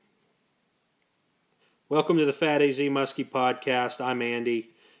Welcome to the Fat AZ Muskie Podcast. I'm Andy,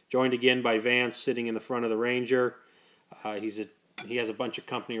 joined again by Vance, sitting in the front of the Ranger. He has a bunch of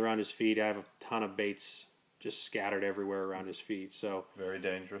company around his feet. I have a ton of baits just scattered everywhere around his feet. So very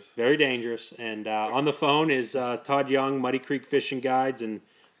dangerous. Very dangerous. And on the phone is Todd Young, Muddy Creek Fishing Guides and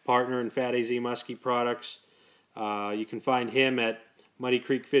partner in Fat AZ Muskie Products. You can find him at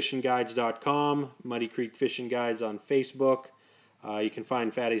muddycreekfishingguides.com, Muddy Creek Fishing Guides on Facebook. You can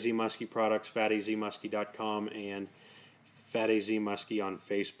find Fat AZ Muskie Products, fatazmuskie.com, and Fat AZ Muskie on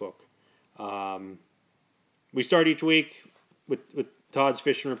Facebook. We start each week with Todd's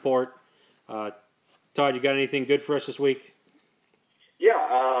fishing report. Todd, you got anything good for us this week?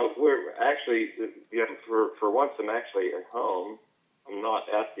 Yeah, we're actually, for once I'm actually at home. I'm not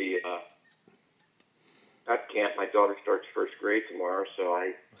at the at camp. My daughter starts first grade tomorrow, so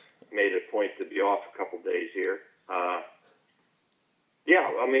I made a point to be off a couple days here.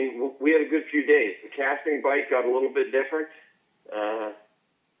 Yeah, I mean, we had a good few days. The casting bite got a little bit different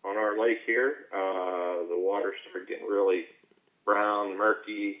on our lake here. The water started getting really brown,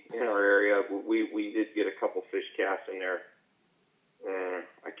 murky in our area. We did get a couple fish casts in there.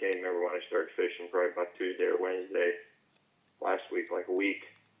 I can't remember when I started fishing, probably about Tuesday or Wednesday last week, like a week.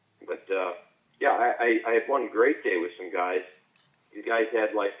 But, yeah, I had one great day with some guys. These guys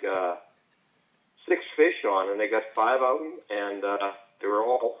had like 6 fish on, and they got 5 of them, and they were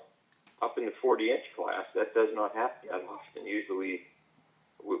all up in the 40-inch class. That does not happen that often. Usually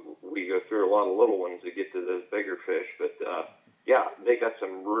we go through a lot of little ones to get to those bigger fish. But, yeah, they got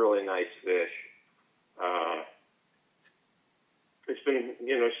some really nice fish. It's been,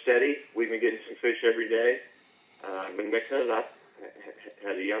 steady. We've been getting some fish every day. I've been mixing it up.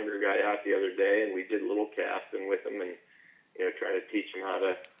 Had a younger guy out the other day, and we did a little casting with him and, trying to teach him how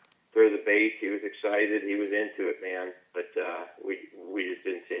to throw the bait. He was excited. He was into it, man. But we just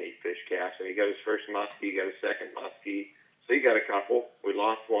didn't see any fish cast. And he got his first muskie. He got his second muskie. So he got a couple. We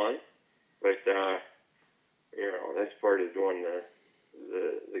lost one. But, that's part of doing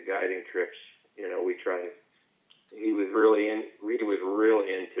the guiding trips. We try to. He was really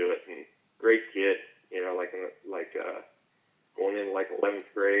into it, and great kid. Going in like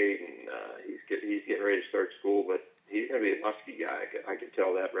 11th grade, and he's getting ready to start school, but he's going to be a muskie guy. I can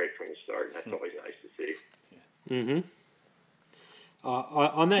tell that right from the start, and that's always nice to see. Mm-hmm.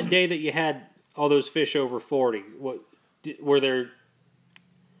 On that day that you had all those fish over 40, did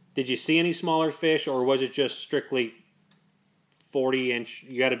you see any smaller fish, or was it just strictly 40-inch?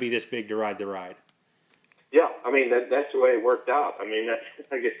 You got to be this big to ride the ride. Yeah, I mean that's the way it worked out. I mean, like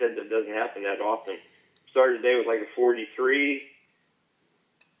I said, that doesn't happen that often. Started the day with like a 43.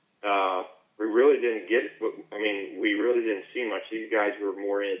 We really didn't get it. I mean, we really didn't see much. These guys were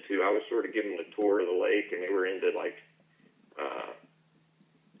more into. I was sort of giving them a tour of the lake, and they were into like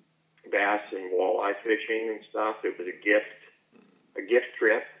bass and walleye fishing and stuff. It was a gift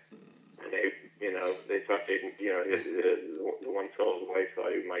trip, and they thought the one fellow's wife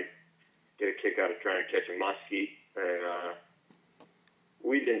thought he might get a kick out of trying to catch a muskie, and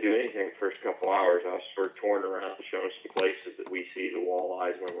we didn't do anything the first couple hours. I was sort of touring around, showing some places that we see the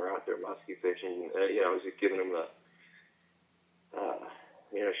walleyes when we're out there muskie fishing. I was just giving them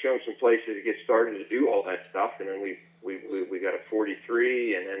showing some places to get started to do all that stuff, and then we got a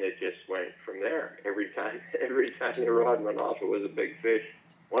 43, and then it just went from there. Every time the rod went off, it was a big fish.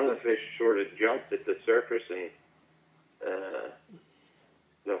 One of the fish sort of jumped at the surface, and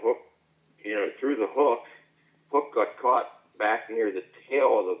the hook, through the hook got caught back near the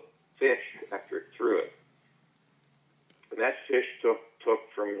tail of the fish after it threw it. And that fish took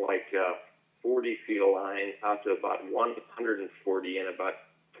from like 40 feet of line out to about 140 in about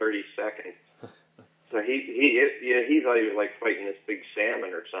 30 seconds. So he thought he was like fighting this big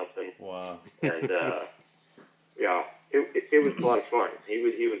salmon or something. Wow. And yeah, it was a lot of fun. He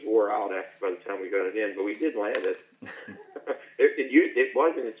was wore out by the time we got it in, but we did land it. It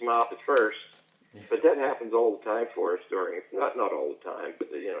was in its mouth at first. But that happens all the time for us not all the time, but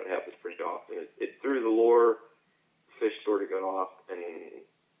it happens pretty often. It threw the lure, fish sort of got off, and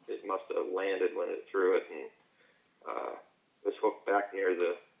it must have landed when it threw it, and was hooked back near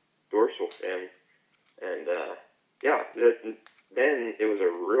the dorsal fin. And then it was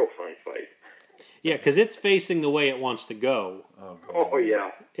a real fun fight. Yeah, because it's facing the way it wants to go. Oh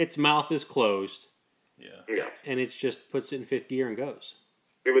yeah. Its mouth is closed. Yeah. And it just puts it in 5th gear and goes.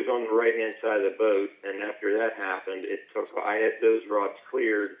 It was on the right-hand side of the boat, and after that happened, I had those rods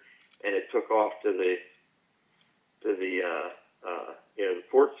cleared, and it took off to the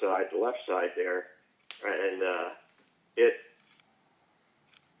port side, the left side there, and it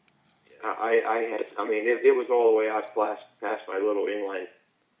was all the way out past my little inline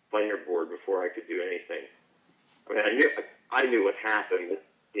planer board before before I could do anything. I mean, I knew what happened.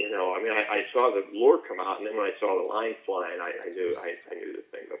 You know, I mean, I saw the lure come out, and then when I saw the line flying, I knew the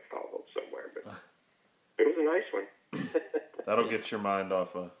thing got fouled somewhere. But it was a nice one. That'll get your mind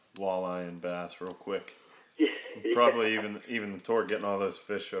off of walleye and bass real quick. Yeah. Probably even the tour getting all those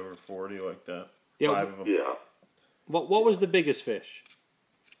fish over 40 like that. Yeah. 5 of them. Yeah. What was the biggest fish?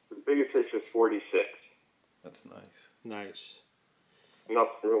 The biggest fish was 46. That's nice. Nice.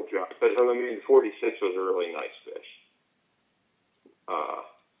 Nothing real giant. But, I mean, 46 was a really nice fish.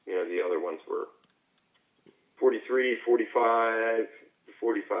 You know, the other ones were 43, 45. The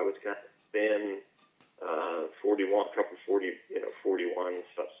 45 was kind of thin. 41, a couple 40, 41,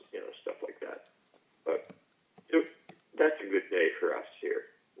 stuff like that. But that's a good day for us here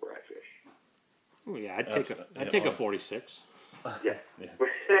where I fish. Oh yeah, I'd take a 46. Yeah. Yeah.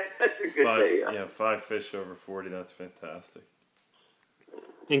 That's a good day. Yeah, 5 fish over 40. That's fantastic.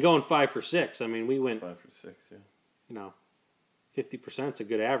 And going 5 for 6. I mean, we went 5 for 6. Yeah. 50% is a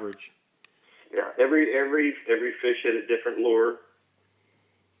good average. Yeah. Every fish had a different lure.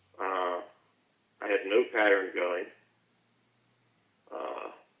 I had no pattern going.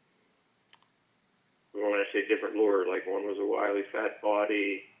 When I say different lure, like one was a wily fat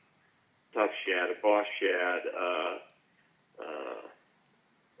body, tough shad, a boss shad.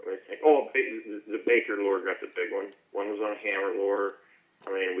 Let me think. Oh, the Baker lure got the big one. One was on a hammer lure. I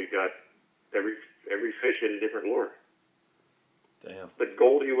mean, we got every fish had a different lure. Damn. But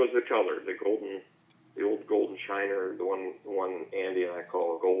Goldie was the color. The old golden shiner, the one Andy and I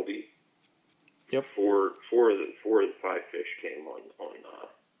call a Goldie. Yep. Four of the 5 fish came on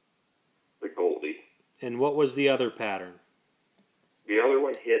the Goldie. And what was the other pattern? The other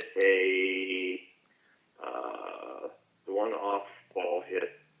one hit the one off ball hit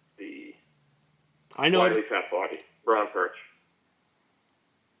the I know. wily fat body, brown perch.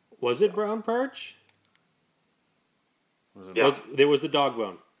 Was it brown perch? Yeah. There was the dog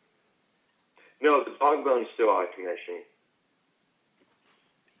bone. No, the dog bone's still out of commission.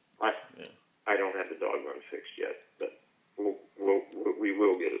 I don't have the dog bone fixed yet, but we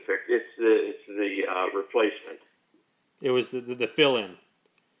will get it fixed. It's the replacement. It was the fill-in.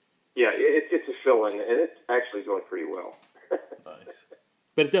 Yeah, it's a fill-in, and it's actually going pretty well. Nice.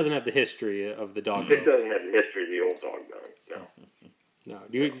 But it doesn't have the history of the dog It bone. doesn't have the history of the old dog bone, no. No.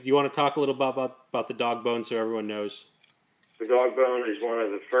 Do you want to talk a little about the dog bone so everyone knows? The dog bone is one of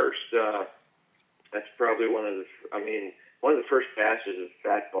the first, that's probably one of the first batches of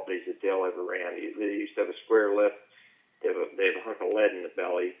fat bodies that Dale ever ran. They used to have a square lip. They have a hunk of lead in the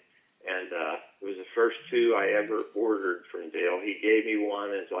belly. And it was the first 2 I ever ordered from Dale. He gave me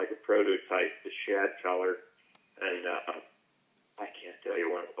one as like a prototype, the shad color. And I can't tell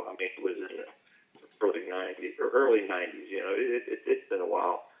you when, I mean, it was in the early 90s, it's been a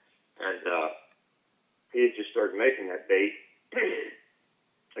while. And he had just started making that bait.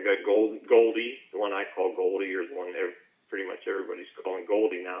 I got Goldie, the one I call Goldie, or the one that pretty much everybody's calling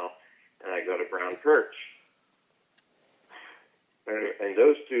Goldie now. And I got a brown perch. And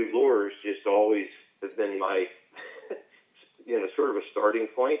those 2 lures just always have been my, sort of a starting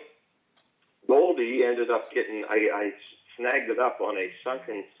point. Goldie ended up getting, I snagged it up on a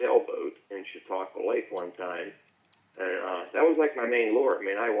sunken sailboat in Chautauqua Lake one time. And that was like my main lure. I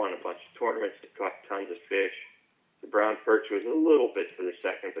mean, I won a bunch of tournaments that caught tons of fish. The brown perch was a little bit for the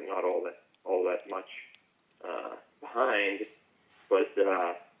second, but not all that much behind. But,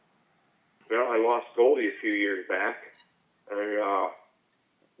 I lost Goldie a few years back. And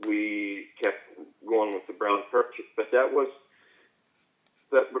we kept going with the brown perch, but that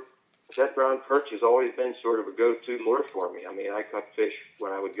brown perch has always been sort of a go-to lure for me. I mean, I caught fish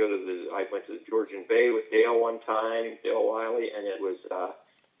when I went to the Georgian Bay with Dale one time, Dale Wiley, and it was,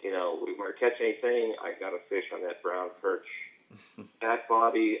 we weren't catching anything. I got a fish on that brown perch. Fat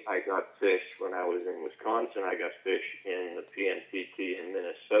body, I got fish when I was in Wisconsin. I got fish in the PNCT in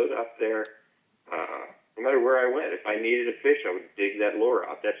Minnesota up there. No matter where I went, if I needed a fish, I would dig that lure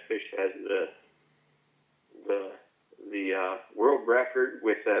out. That fish has the world record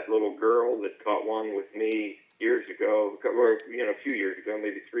with that little girl that caught one with me years ago, or a few years ago,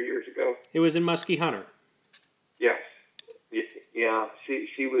 maybe 3 years ago. It was in Muskie Hunter. Yes, yeah.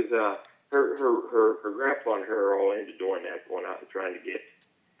 She was her grandpa and her are all into doing that, going out and trying to get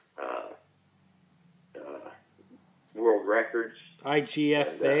world records.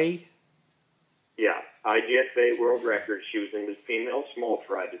 IGFA. And, yeah, IGFA world record. She was in the female small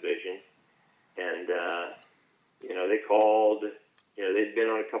fry division, and they called. They'd been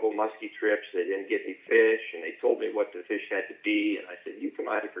on a couple muskie trips. They didn't get any fish, and they told me what the fish had to be. And I said, "You come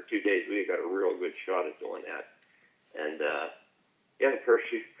out here for 2 days. We got a real good shot at doing that." And the first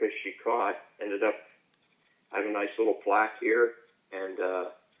fish she caught ended up having a nice little plaque here, and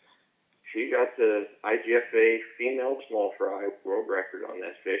she got the IGFA female small fry world record on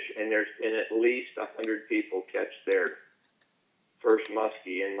that fish, and there's been at least 100 people catch their first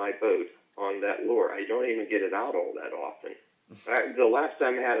muskie in my boat on that lure. I don't even get it out all that often. The last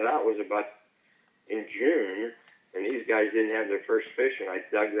time I had it out was about in June, and these guys didn't have their first fish, and I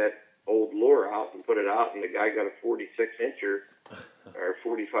dug that old lure out and put it out, and the guy got a 46-incher, or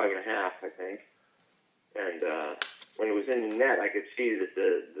 45 and a half, I think. And when it was in the net, I could see that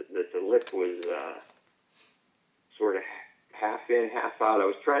the lip was sort of half in, half out. I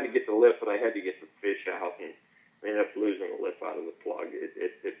was trying to get the lip, but I had to get the fish out, and I ended up losing the lip out of the plug.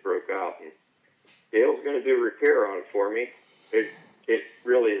 It broke out, and Dale's going to do repair on it for me. It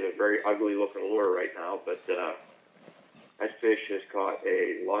really is a very ugly-looking lure right now, but that fish has caught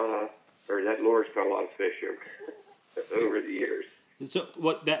that lure's caught a lot of fish over the years. So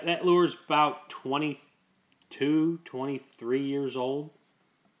what that lure's about 22, 23 years old?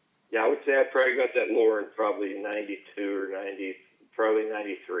 Yeah, I would say I probably got that lure in probably 92 or 90, probably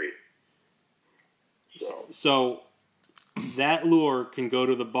 93. So that lure can go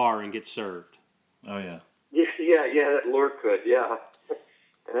to the bar and get served. Oh yeah. Yeah, that lure could, yeah.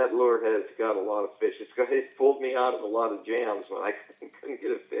 And that lure has got a lot of fish. It pulled me out of a lot of jams when I couldn't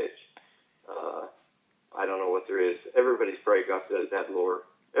get a fish. I don't know what there is. Everybody's probably got that lure.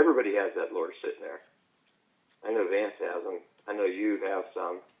 Everybody has that lure sitting there. I know Vance has them. I know you have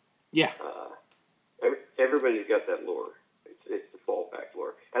some. Yeah. Everybody's got that lure. It's the fallback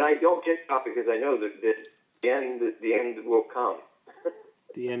lure. And I don't get caught because I know that the end will come.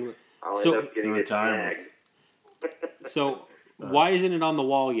 The end. I'll end up getting it retirement. snagged. So why isn't it on the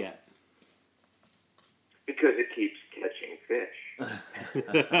wall yet? Because it keeps catching fish.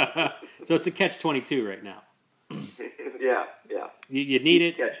 So it's a catch-22 right now. Yeah. You need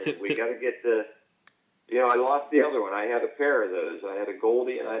it We got to get the... I lost the other one. I had a pair of those. I had a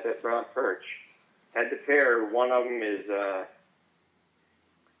Goldie and I had that brown perch. Had the pair. One of them is...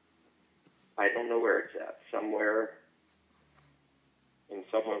 I don't know where it's at. Somewhere in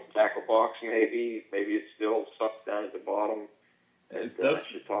someone's tackle box, maybe. Maybe it's still sucked down at the bottom. And I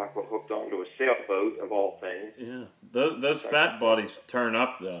should talk hooked onto a sailboat, of all things. Yeah, those fat bodies turn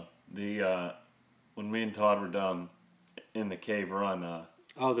up though. When me and Todd were down in the cave run.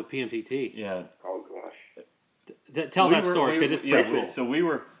 the PMTT. Yeah. Oh gosh. Tell that story because it's pretty cool. So we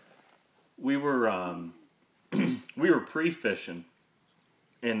were we were pre-fishing,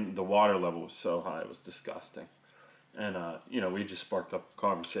 and the water level was so high it was disgusting. And we just sparked up a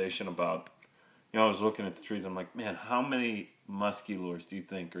conversation about. I was looking at the trees. I'm like, man, how many musky lures do you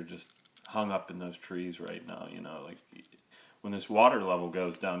think are just hung up in those trees right now? Like when this water level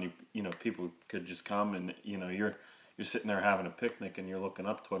goes down, people could just come and you're sitting there having a picnic and you're looking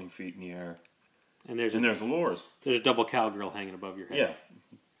up 20 feet in the air, and there's lures. There's a double cowgirl hanging above your head. Yeah,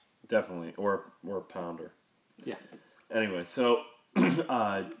 definitely, or a pounder. Yeah. Anyway, so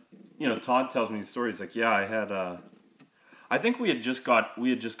Todd tells me these stories like, yeah, I had. I think we had just got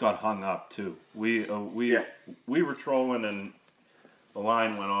hung up too. We were trolling and the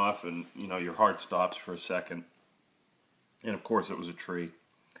line went off and your heart stops for a second. And of course it was a tree.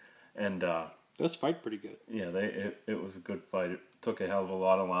 And those fight pretty good. Yeah, it was a good fight. It took a hell of a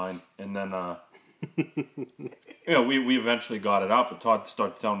lot of line. And then we eventually got it out, but Todd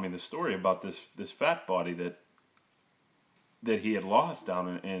starts telling me the story about this fat body that he had lost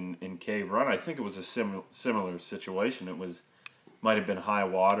down in Cave Run. I think it was a similar situation. It might have been high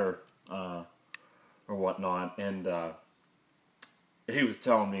water or whatnot, and he was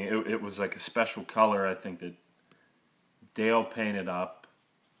telling me it was like a special color. I think that Dale painted up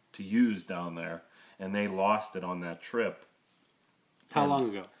to use down there, and they lost it on that trip. How long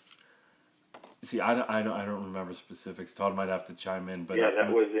ago? See, I don't remember specifics. Todd might have to chime in, but yeah,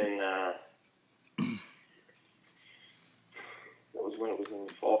 that was in. That was when it was in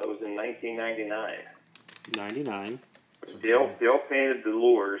the fall. That was in 1999. 99. Dale painted the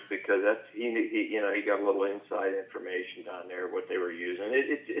lures because he got a little inside information down there what they were using.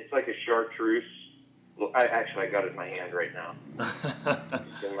 It's like a chartreuse. Look, I got it in my hand right now.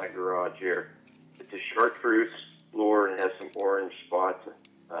 It's in my garage here. It's a chartreuse lure and it has some orange spots.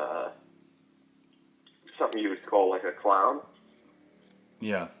 Something you would call like a clown.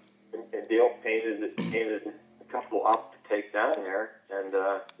 Yeah. And Dale painted a couple up to take down there, and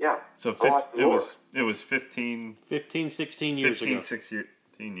yeah. So it was 15, 16 years ago. 16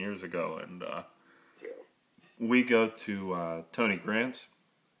 years ago, and we go to Tony Grant's,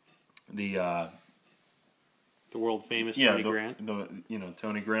 the world famous Tony Grant.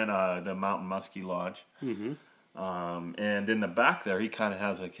 Tony Grant, the Mountain Muskie Lodge. Mm-hmm. And in the back there, he kind of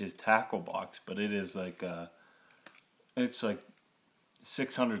has like his tackle box, but it is like it's like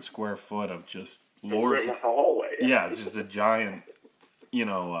 600 square foot of just lures. In the hallway. Yeah, it's just a giant,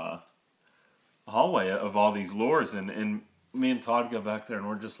 hallway of all these lures, and me and Todd go back there, and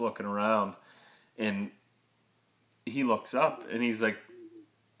we're just looking around, and he looks up, and he's like,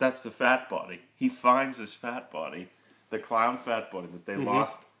 "That's the fat body." He finds this fat body, the clown fat body that they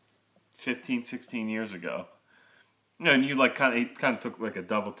lost 15, 16 years ago. And you like he kind of took like a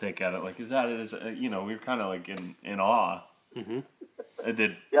double take at it, like, is that it? Is we were kind of like in awe. Mm-hmm. I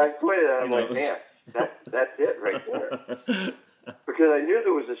did. Yeah, I pointed at him like, man, that's it right there. Because I knew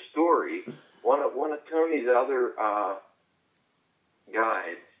there was a story. One of Tony's other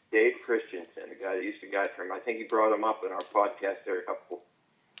guides, Dave Christensen, a guy that used to guide for him. I think he brought him up in our podcast there a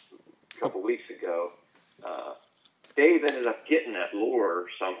couple weeks ago. Dave ended up getting that lure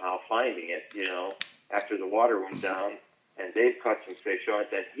somehow, finding it, after the water went down, and Dave caught some fish on it,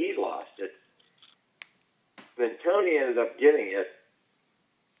 then he lost it. Then Tony ended up getting it.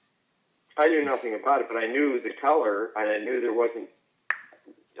 I knew nothing about it, but I knew the color, and I knew there wasn't,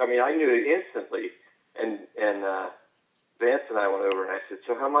 I knew it instantly, and Vance and I went over, and I said,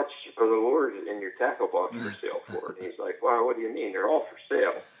 so how much are the lures in your tackle box for sale for? And he's like, well, what do you mean? They're all for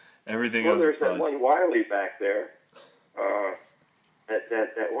sale. Everything well, else. There's that one Wiley back there.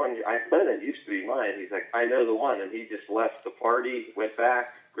 That one, I thought it used to be mine. He's like, I know the one, and he just left the party, went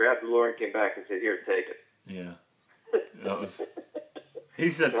back, grabbed the lure, and came back and said, "Here, take it." Yeah, that was. He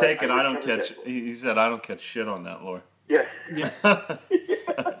said, "Take it. I don't catch." He said, "I don't catch shit on that lure." Yeah.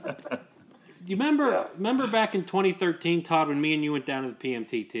 You remember back in 2013, Todd, when me and you went down to the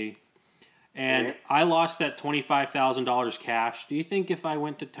PMTT, and I lost that $25,000 cash. Do you think if I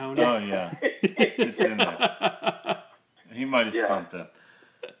went to Tony? Oh yeah, it's in there. He might have spent that.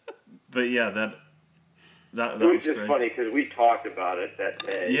 But yeah, that it was was just crazy. funny because we talked about it that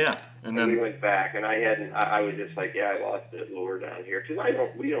day. Yeah, and then we went back, and I was just like, yeah, I lost that lure down here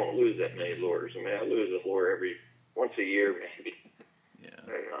because we don't lose that many lures. I lose a lure once a year maybe. Yeah.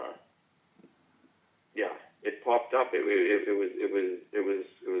 And yeah, it popped up. It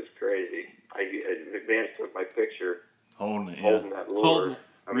was crazy. Vance took my picture holding that lure.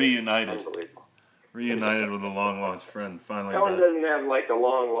 Reunited. Unbelievable. Reunited with a long lost friend. Finally. That one doesn't have like a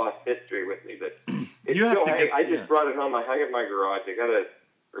long lost history with me, but it's You have still, to get. I just brought it home. I hung it in my garage. I got to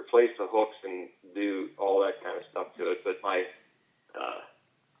replace the hooks and do all that kind of stuff to it. But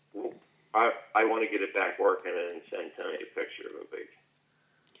I want to get it back working and send Tony a picture of a big.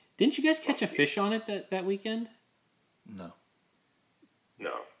 Didn't you guys catch a fish on it that weekend? No.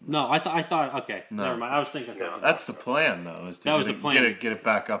 No, I thought. Okay, No. never mind. I was thinking something. That's the plan, though. Is to That was the plan. Get it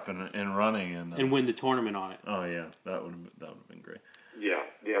back up and running and win the tournament on it. Oh yeah, that would have been great. Yeah,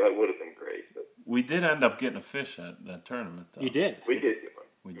 that would have been great. But We did end up getting a fish at that tournament, though. You did. we did get one.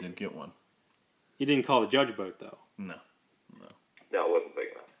 We did get one. You didn't call the judge boat though. No. No, it wasn't big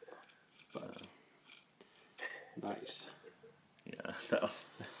enough. But nice. Yeah. That was,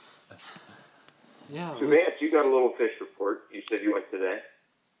 Yeah. So Vance, you got a little fish report. You said you went today.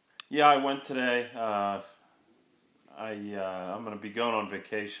 yeah, I went today. I'm going to be going on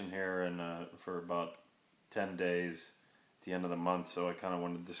vacation here for about 10 days at the end of the month, so I kind of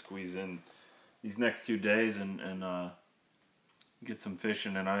wanted to squeeze in these next 2 days and get some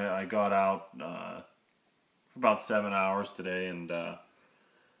fishing. And I got out for about 7 hours today, and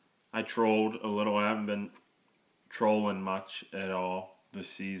I trolled a little. I haven't been trolling much at all this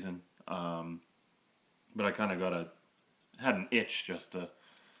season, but I kind of had an itch just to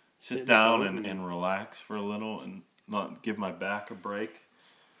sit down and relax for a little and not give my back a break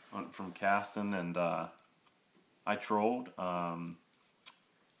from casting. And I trolled. I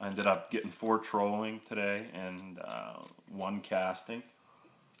ended up getting 4 trolling today and 1 casting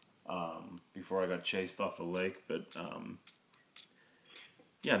before I got chased off the lake. But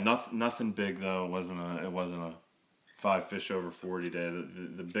yeah, nothing big though. It wasn't a 5 fish over 40 day.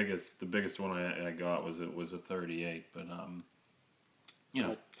 The biggest one I got was a 38. But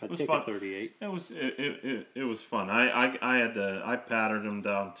I'd it was take fun. a 38. It was fun. I pattered them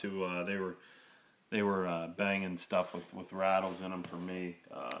down to they were banging stuff with rattles in them for me,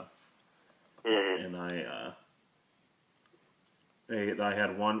 and I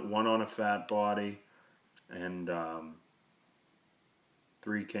had one on a fat body, and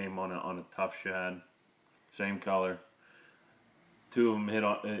 3 came on a tough shad, same color. 2 of them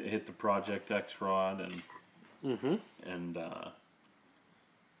hit the Project X rod, and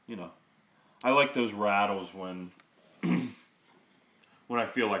I like those rattles when I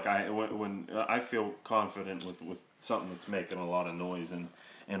feel like when I feel confident with something that's making a lot of noise and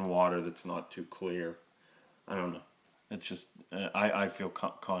water that's not too clear. I don't know. It's just I feel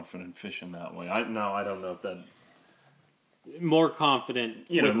confident fishing that way. I don't know if that. More confident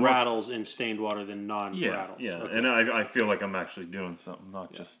You with know, more- rattles in stained water than non-rattles. Yeah, Okay. and I feel like I'm actually doing something,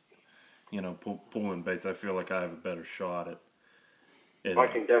 not just pulling baits. I feel like I have a better shot at. I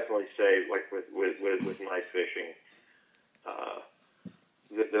can definitely say, like with my fishing,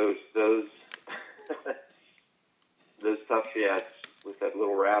 that those those tough shads with that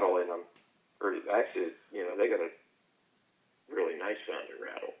little rattle in them, or actually, they got a really nice sounding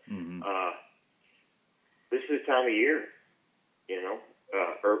rattle. Mm-hmm. This is the time of year,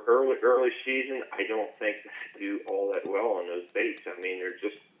 early season. I don't think they do all that well on those baits. I mean, they're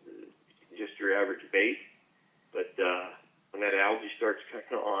just your average bait, but when that algae starts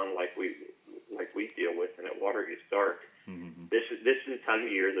coming on, like we deal with, and that water gets dark, Mm-hmm. this is the time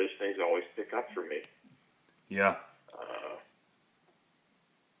of year those things always pick up for me. Yeah.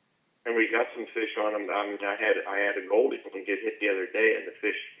 And we got some fish on them. I mean, I had a goldie one get hit the other day, and the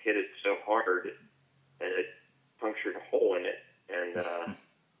fish hit it so hard, and it punctured a hole in it, and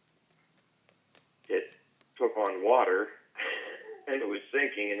it took on water, and it was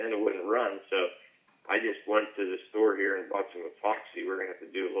sinking, and then it wouldn't run. So I just went to the store here and bought some epoxy. We're gonna have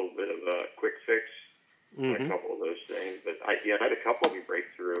to do a little bit of a quick fix on a couple of those things. But I had a couple of them break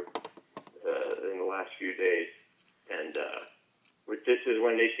through in the last few days, and this is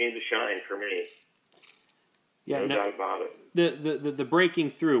when they seem to shine for me. Yeah, No doubt about it. The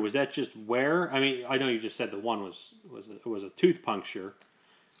breaking through, was that just wear? I mean, I know you just said the one was a tooth puncture,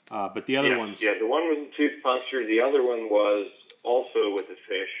 but the other ones. Yeah, the one was a tooth puncture. The other one was also with a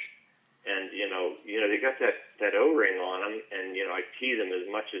fish, and they got that O-ring on them, and I tee them as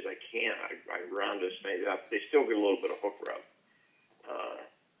much as I can. I round those things up. They still get a little bit of hook rub,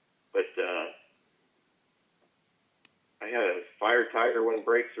 but I had a fire tiger one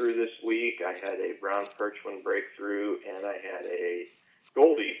break through this week. I had a brown perch one break through, and I had a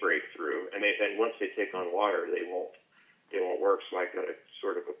goldie break through. And once they take on water, they won't work. So I got to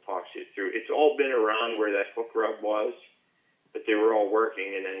sort of epoxy it through. It's all been around where that hook rub was, but they were all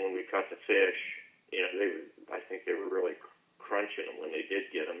working. And then when we caught the fish, I think they were really crunching them when they did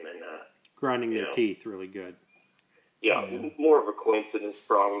get them, and grinding their teeth really good. Yeah, more of a coincidence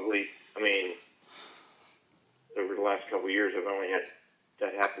probably. I mean, over the last couple of years, I've only had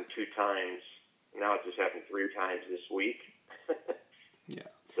that happen 2 times. Now it just happened 3 times this week. Yeah.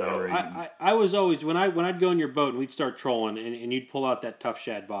 So I was always when I'd go in your boat and we'd start trolling and you'd pull out that tough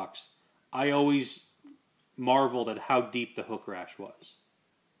shad box, I always marveled at how deep the hook rash was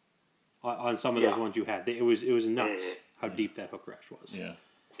on some of those ones you had. It was nuts how deep that hook rash was. Yeah.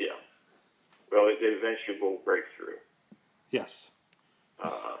 Yeah. Well, it eventually will break through. Yes.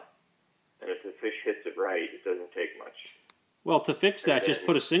 And if the fish hits it right, it doesn't take much. Well, to fix that, just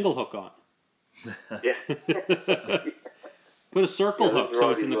put a single hook on. Yeah. Put a circle hook so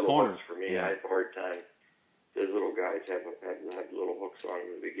it's in the corner. For me, I have a hard time. Those little guys have little hooks on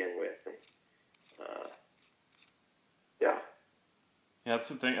them to begin with. And, yeah. Yeah, that's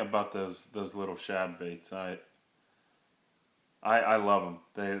the thing about those little shad baits. I love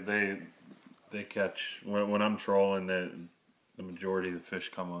them. They catch when I'm trolling. The majority of the fish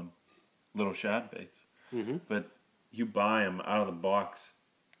come on little shad baits. Mm-hmm. But you buy them out of the box,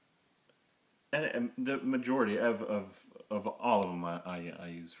 and the majority of all of them I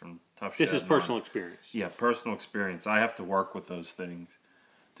use from Tough Shad. This is personal experience. Yeah, personal experience. I have to work with those things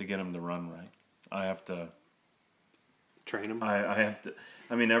to get them to run right. I have to train them. I have to.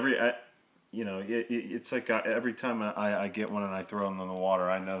 I mean, it's like every time I get one and I throw them in the water,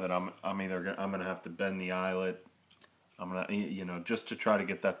 I know that I'm gonna have to bend the eyelet. I'm gonna just to try to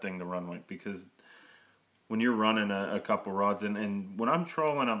get that thing to run right, because when you're running a couple rods and when I'm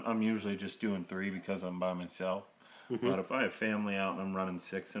trolling, I'm usually just doing 3 because I'm by myself. Mm-hmm. But if I have family out and I'm running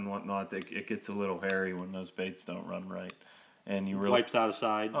 6 and whatnot, it gets a little hairy when those baits don't run right, and you really wipes out a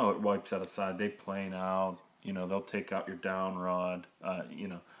side. Oh, it wipes out a side. They plane out. They'll take out your down rod.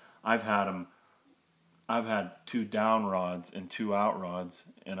 I've had 2 down rods and 2 out rods,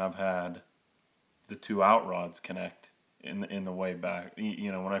 and I've had the 2 out rods connect in the way back.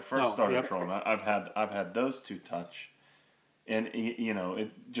 When I first started trolling, I've had those 2 touch, and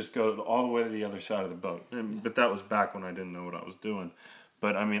it just goes all the way to the other side of the boat. But that was back when I didn't know what I was doing.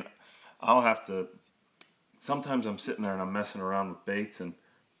 But I mean, I'll have to. Sometimes I'm sitting there and I'm messing around with baits, and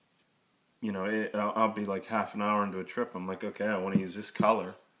I'll be like half an hour into a trip. I'm like, okay, I want to use this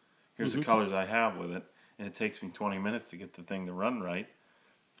color. Here's the colors I have with it, and it takes me 20 minutes to get the thing to run right.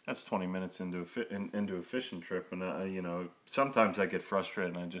 That's 20 minutes into a fishing trip, and sometimes I get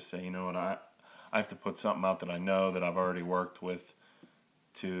frustrated and I just say, you know what, I have to put something out that I know that I've already worked with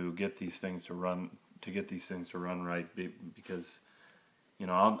to get these things to run get these things to run right because, you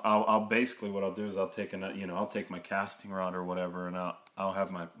know, I'll basically what I'll do is I'll take I'll take my casting rod or whatever, and I'll have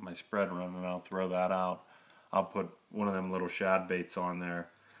my spread run, and I'll throw that out. I'll put one of them little shad baits on there,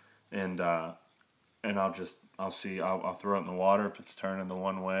 and I'll throw it in the water if it's turning the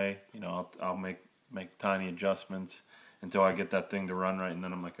one way. You know, I'll make tiny adjustments until I get that thing to run right, and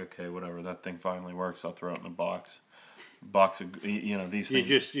then I'm like, okay, whatever, that thing finally works. I'll throw it in a box of, you know, these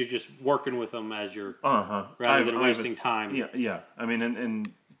things. You're just working with them as you're rather than wasting time. Yeah. I mean,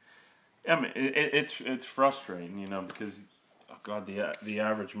 and I mean, it's frustrating, you know, because oh God, the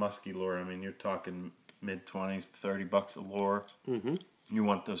average muskie lure. I mean, you're talking mid-20s, $30 a lure. Mm-hmm. You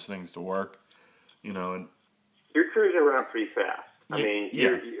want those things to work, you know, and you're cruising around pretty fast. I mean,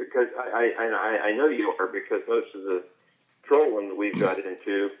 because I know you are, because most of the trolling that we've got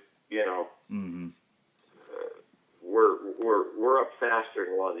into, you know, we're up faster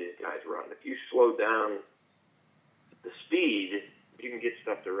than a lot of these guys run. If you slow down the speed, you can get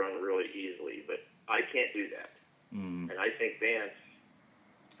stuff to run really easily. But I can't do that, and I think Vance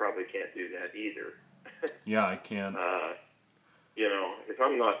probably can't do that either. Yeah, I can. You know, if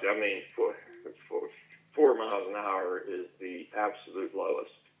I'm not, I mean, 4 miles an hour is the absolute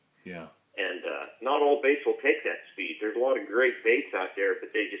lowest. Yeah. And not all baits will take that speed. There's a lot of great baits out there,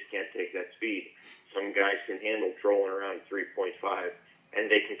 but they just can't take that speed. Some guys can handle trolling around 3.5, and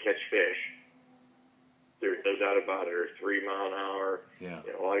they can catch fish. There's no doubt about it. Or 3 mile an hour. Yeah.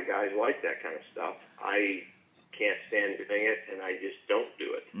 You know, a lot of guys like that kind of stuff. I can't stand doing it, and I just don't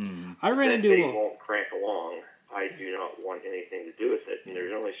do it. I ran into They won't crank along. I do not want anything to do with it. And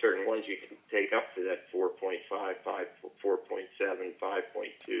there's only certain ones you can take up to that 4.5, 4.7,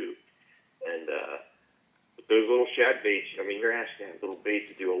 5.2. And those little shad baits, I mean, you're asking that little bait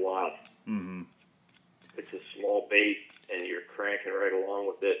to do a lot. Mm-hmm. It's a small bait, and you're cranking right along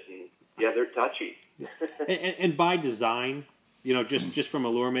with it. And, yeah, they're touchy. and by design, you know, just from a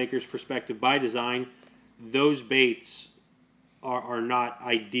lure maker's perspective, by design, those baits are not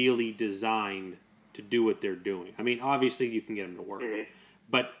ideally designed to do what they're doing. I mean, obviously you can get them to work,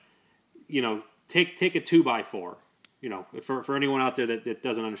 but you know, take a 2x4. You know, for anyone out there that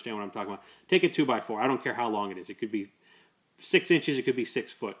doesn't understand what I'm talking about, take a 2x4. I don't care how long it is. It could be 6 inches. It could be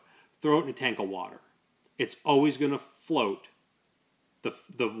 6 foot. Throw it in a tank of water. It's always going to float the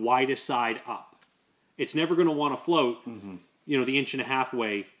widest side up. It's never going to want to float, you know, the 1.5 inch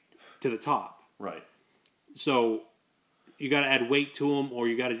way to the top. Right. So you got to add weight to them, or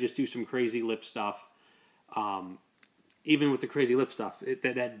you got to just do some crazy lip stuff. Even with the crazy lip stuff,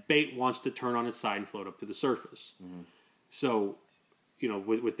 that bait wants to turn on its side and float up to the surface. So, you know,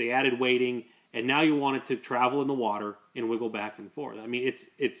 with the added weighting, and now you want it to travel in the water and wiggle back and forth. I mean,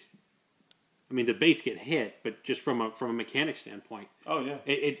 I mean, the baits get hit, but just from a mechanic standpoint, Oh yeah.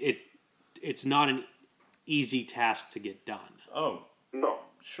 It's not an easy task to get done. Oh No.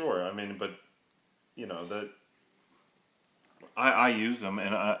 sure. I mean, but you know I use them,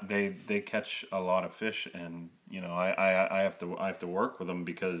 and they catch a lot of fish, and you know I have to work with them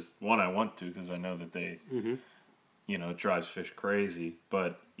because one, I want to, because I know that they you know, it drives fish crazy.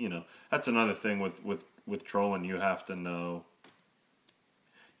 But you know, that's another thing with trolling. You have to know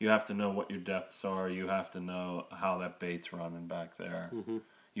what your depths are. You have to know how that bait's running back there.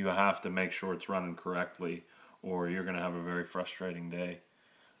 You have to make sure it's running correctly, or you're going to have a very frustrating day.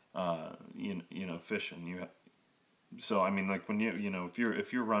 You know, fishing. So I mean, like when you know, if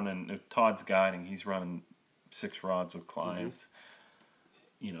you're running, if Todd's guiding, he's running 6 rods with clients.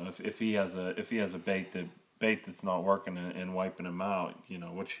 You know, if he has a bait that's not working and wiping him out, you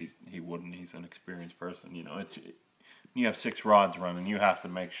know, which he wouldn't. He's an experienced person. You know, you have 6 rods running. You have to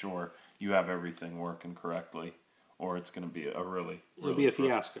make sure you have everything working correctly, or it's going to be a really a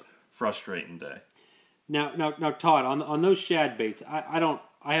fiasco, frustrating day. Now, Todd, on those shad baits, I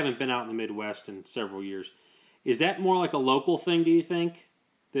haven't been out in the Midwest in several years. Is that more like a local thing? Do you think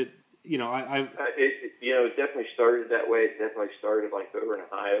that, you know, it definitely started that way. It definitely started like over in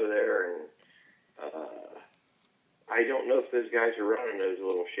Ohio there, and I don't know if those guys are running those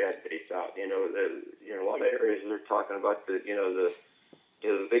little shad baits out. You know, a lot of areas they're talking about the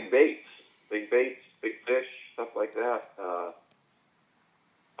big baits, big fish, stuff like that.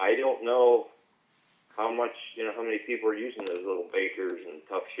 I don't know how many people are using those little bakers and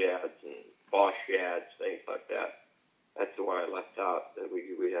tough shads and Bosch shads, things like that. That's the one I left out. That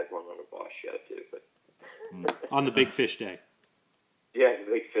we had one on a Bosch shad too, but on the big fish day. Yeah,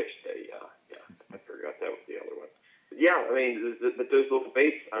 the big fish day. Yeah. I forgot that was the other one. But yeah, I mean, but those little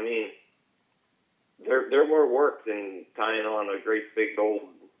baits. I mean, they're more work than tying on a great big old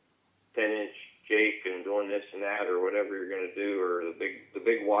 10-inch jake and doing this and that or whatever you're going to do, or the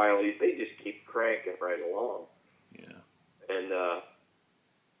big wilies, they just keep cranking right along. Yeah. And I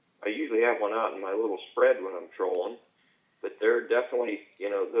usually have one out in my little spread when I'm trolling, but they're definitely,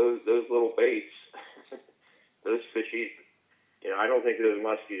 those little baits, those fishies. I don't think those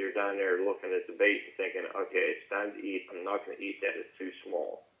muskies are down there looking at the bait and thinking, okay, it's time to eat. I'm not going to eat that. It's too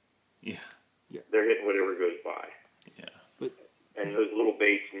small. Yeah. They're hitting whatever goes by. Yeah. And those little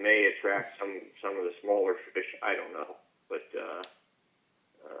baits may attract some of the smaller fish. I don't know. But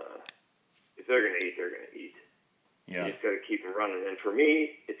if they're going to eat, they're going to eat. Yeah. You just got to keep them running. And for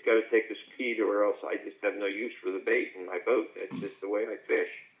me, it's got to take the speed, or else I just have no use for the bait in my boat. That's just the way I fish.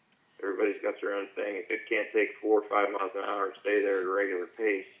 Everybody's got their own thing. If it can't take 4 or 5 miles an hour and stay there at a regular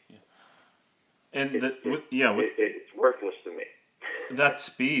pace, And it's worthless to me. that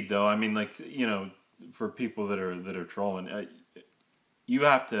speed, though, I mean, like, for people that are trolling, you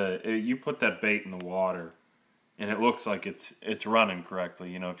have to you put that bait in the water, and it looks like it's running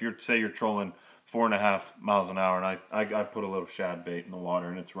correctly. If you're trolling 4.5 miles an hour, and I put a little shad bait in the water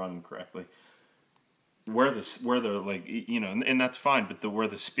and it's running correctly. Where the like, and that's fine, but where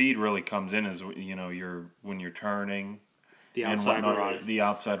the speed really comes in is when you're turning The and outside whatnot, rod. the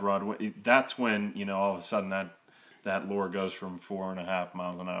outside rod. That's when all of a sudden that lure goes from 4.5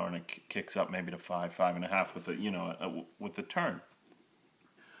 miles an hour and it kicks up maybe to 5.5 with with the turn.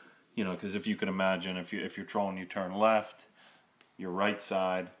 Because if you can imagine, if you're trolling, you turn left, your right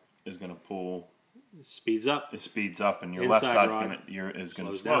side is going to pull. Speeds up. It speeds up, and your Inside left side's rod going to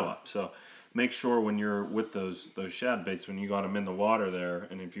slows slow down. up. So make sure when you're with those shad baits, when you got them in the water there,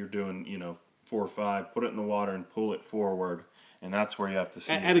 and if you're doing 4 or 5, put it in the water and pull it forward, and that's where you have to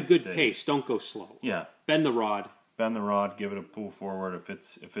see At if a it good stays. pace. Don't go slow. Yeah, Bend the rod. bend the rod, give it a pull forward. If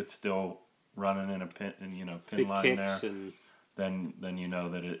it's still running in a pin, If pin it line there, kicks and then you know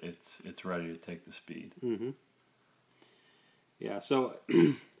that it's ready to take the speed. yeah, so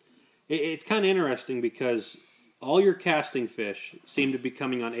it's kind of interesting because all your casting fish seem to be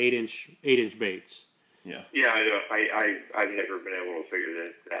coming on 8-inch baits. Yeah. Yeah, I've never been able to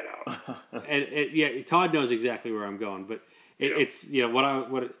figure that out. And Todd knows exactly where I'm going, but it's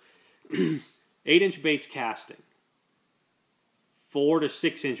 8-inch baits casting, 4 to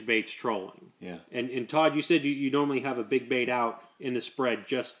 6-inch baits trolling. Yeah. And Todd, you said you normally have a big bait out in the spread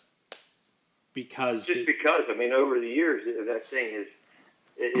just because. Because I mean, over the years, that thing is,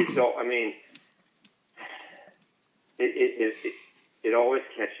 it's all. I mean, it always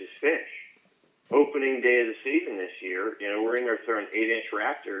catches fish. Opening day of the season this year, we're in there throwing 8-inch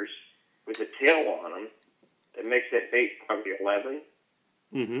raptors with a tail on them. It makes that bait probably 11.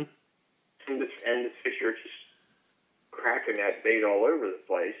 Mm-hmm. And the fish are just cracking that bait all over the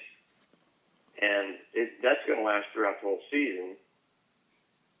place. And that's going to last throughout the whole season.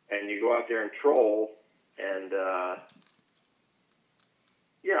 And you go out there and troll, and the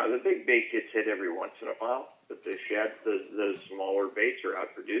big bait gets hit every once in a while, but the smaller baits are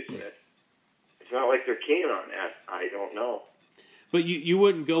out producing it. It's not like they're keen on that. I don't know. But you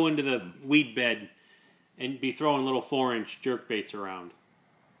wouldn't go into the weed bed and be throwing little 4-inch jerk baits around.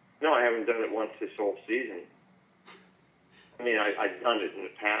 No, I haven't done it once this whole season. I mean, I've done it in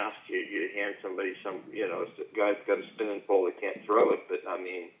the past. You hand somebody the guy's got a spinning pole, they can't throw it, but I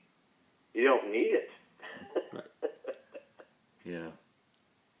mean, you don't need it. Right. Yeah.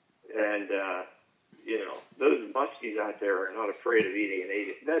 And those muskies out there are not afraid of eating an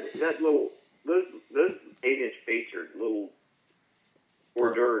 8-inch. Those 8-inch baits are little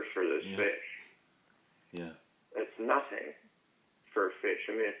hors d'oeuvres for those fish. Yeah. That's nothing for a fish.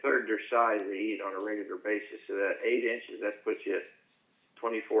 I mean, a third their size they eat on a regular basis. So that 8 inches, that puts you at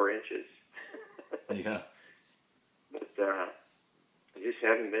 24 inches. Yeah. But I just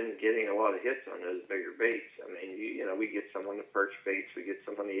haven't been getting a lot of hits on those bigger baits. I mean, we get some on the perch baits, we get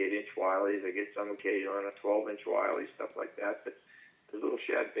some on the 8-inch wilies, I get some occasionally on a 12-inch wiley, stuff like that. But the little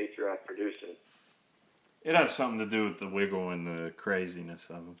shad baits are out producing. It has something to do with the wiggle and the craziness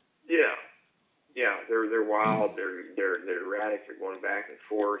of them. Yeah, they're wild. They're erratic. They're going back and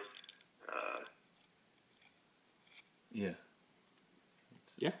forth. Yeah.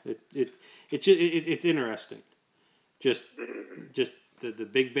 Yeah, it's interesting. Just the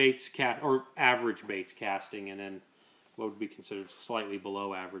big baits or average baits casting, and then what would be considered slightly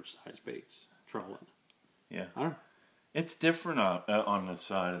below average size baits trolling. Yeah. I don't know. It's different on the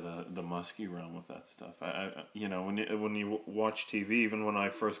side of the muskie realm with that stuff. When you watch TV, even when I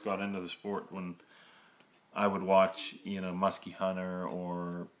first got into the sport, when I would watch Muskie Hunter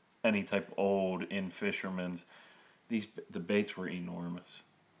or any type of old fishermen's, the baits were enormous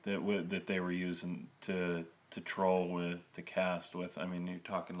that they were using to to troll with, to cast with. I mean, you're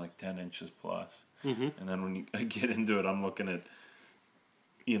talking like 10 inches plus. Mm-hmm. And then when I get into it, I'm looking at,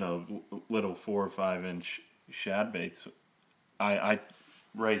 you know, little 4 or 5 inch shad baits. I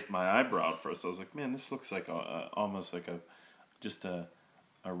raised my eyebrow at first. I was like, man, this looks like almost like a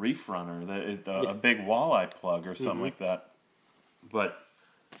reef runner, a big walleye plug or something like that. But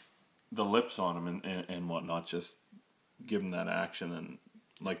the lips on them and whatnot just give them that action. And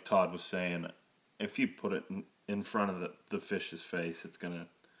like Todd was saying, if you put it in front of the fish's face, it's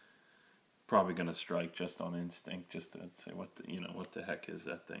probably gonna strike just on instinct, just to say what the heck is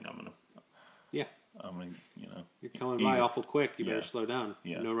that thing? I'm gonna Yeah. You're coming by awful quick. You better slow down.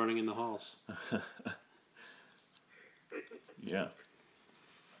 Yeah. No running in the halls. Yeah.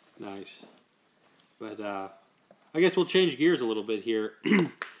 Nice. But I guess we'll change gears a little bit here.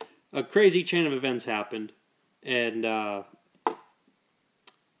 A crazy chain of events happened, and I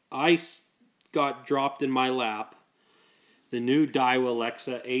got dropped in my lap the new Daiwa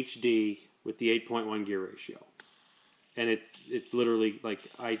Alexa HD with the 8.1 gear ratio. And it's literally like,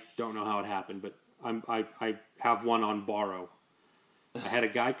 I don't know how it happened, but I have one on borrow. I had a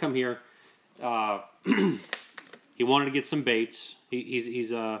guy come here. He wanted to get some baits.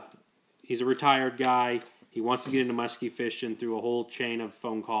 He's a retired guy. He wants to get into muskie fishing through a whole chain of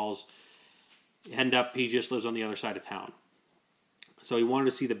phone calls. He just lives on the other side of town. So he wanted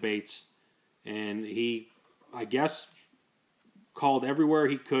to see the baits, and he, I guess, called everywhere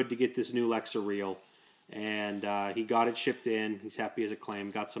he could to get this new Alexa reel. And he got it shipped in. He's happy as a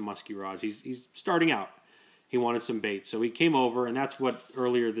clam. Got some musky rods. He's starting out. He wanted some baits. So he came over, and that's what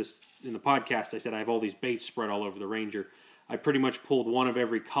earlier in the podcast I said I have all these baits spread all over the Ranger. I pretty much pulled one of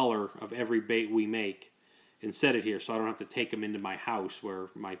every color of every bait we make and set it here so I don't have to take them into my house where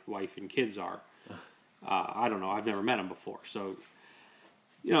my wife and kids are. I don't know. I've never met him before. So,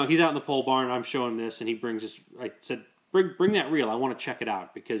 he's out in the pole barn. I'm showing this, and he brings this. I said, Bring that reel. I want to check it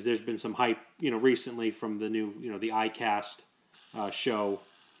out because there's been some hype, recently from the new, the iCast show.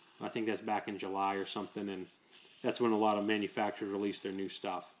 I think that's back in July or something, and that's when a lot of manufacturers release their new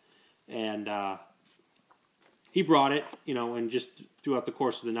stuff. And he brought it, and just throughout the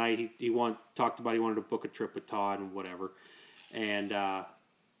course of the night, he talked about he wanted to book a trip with Todd and whatever. And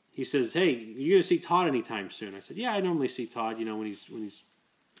he says, "Hey, you gonna see Todd anytime soon?" I said, "Yeah, I normally see Todd, when he's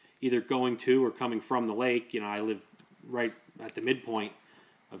either going to or coming from the lake. I live right at the midpoint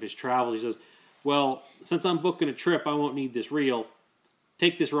of his travels." He says, "Well, since I'm booking a trip, I won't need this reel.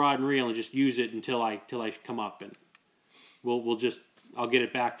 Take this rod and reel and just use it until I come up, and I'll get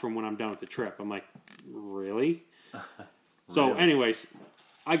it back from when I'm done with the trip." I'm like, "Really?" So, anyways,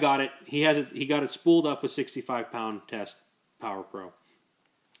 I got it. He got it spooled up with 65-pound test Power Pro,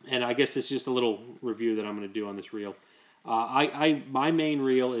 and I guess this is just a little review that I'm going to do on this reel. My main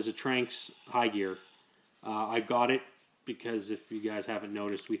reel is a Tranx high gear. I got it because if you guys haven't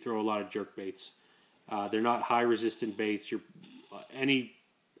noticed, we throw a lot of jerk baits. They're not high resistant baits. Any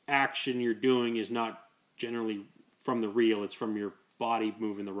action you're doing is not generally from the reel. It's from your body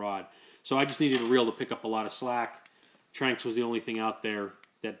moving the rod. So I just needed a reel to pick up a lot of slack. Tranx was the only thing out there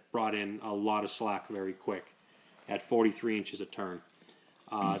that brought in a lot of slack very quick at 43 inches a turn.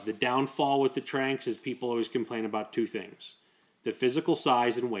 The downfall with the Tranx is people always complain about two things: the physical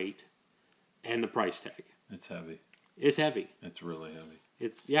size and weight and the price tag. It's heavy. It's heavy. It's really heavy.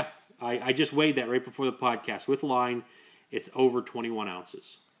 I just weighed that right before the podcast with line. It's over 21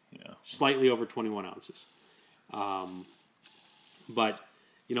 ounces. Yeah. Slightly over 21 ounces. But,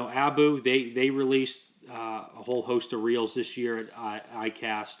 Abu, they released a whole host of reels this year at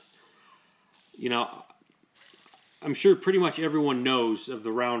iCast. I'm sure pretty much everyone knows of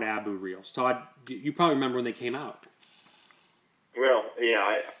the round Abu reels. Todd, you probably remember when they came out. Well, yeah,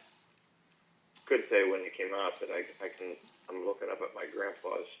 I could say when it came out, but I'm looking up at my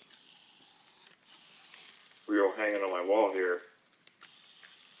grandpa's reel hanging on my wall here.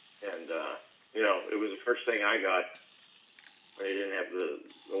 And, it was the first thing I got when they didn't have the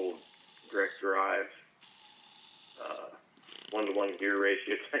old direct drive, 1-to-1 gear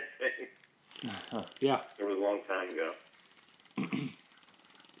ratio type thing. Yeah. It was a long time ago.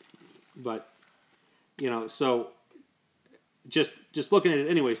 But, so just looking at it,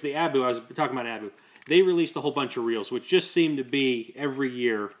 anyways, the Abu, I was talking about Abu, they released a whole bunch of reels, which just seem to be every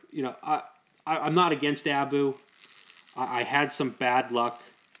year. I'm not against Abu. I had some bad luck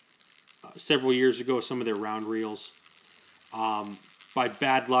several years ago with some of their round reels. By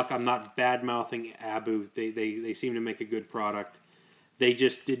bad luck, I'm not bad-mouthing Abu. They seem to make a good product. They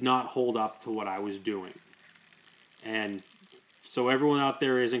just did not hold up to what I was doing. And so everyone out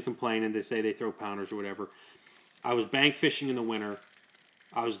there isn't complaining. They say they throw pounders or whatever. I was bank fishing in the winter.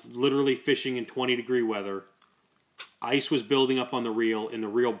 I was literally fishing in 20-degree weather. ice was building up on the reel, and the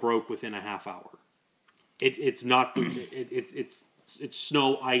reel broke within a half hour. It's not it's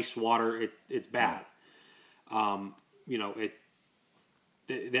snow, ice, water. It's bad.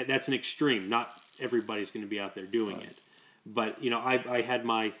 That's an extreme. Not everybody's going to be out there doing it. But I had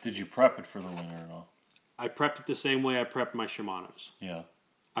my. Did you prep it for the winter at all? I prepped it the same way I prepped my Shimanos. Yeah.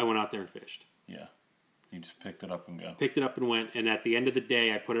 I went out there and fished. Yeah. You just picked it up and go. Picked it up and went, and at the end of the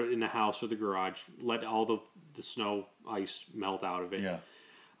day, I put it in the house or the garage, let all the snow, ice melt out of it. Yeah.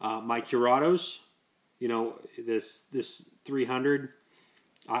 My Curados, this 300,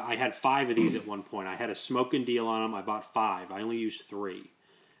 I had 5 of these at one point. I had a smoking deal on them. I bought 5. I only used 3.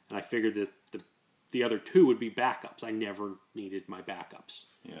 And I figured that the other 2 would be backups. I never needed my backups.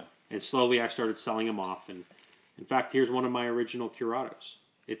 Yeah. And slowly I started selling them off. And in fact, here's one of my original Curados.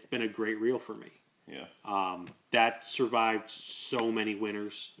 It's been a great reel for me. Yeah. That survived so many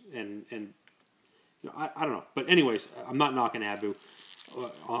winters, and I don't know. But anyways, I'm not knocking Abu. I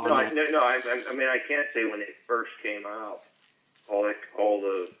mean, I can't say when it first came out, all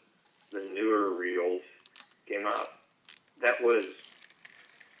the newer reels came out. That was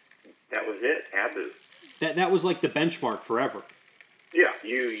it, Abu. That was like the benchmark forever. Yeah,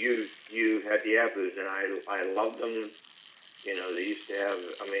 you had the Abus, and I loved them. They used to have.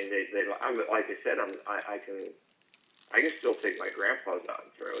 I mean, I'm like I said, I can still take my grandpa's out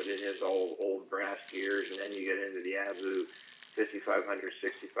and throw it. It has all old brass gears, and then you get into the Abu 5500s,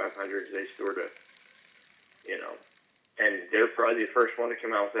 6500s. They sort of, and they're probably the first one to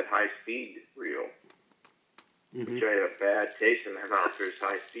come out with that high-speed reel, which I had a bad taste in my mouth. There's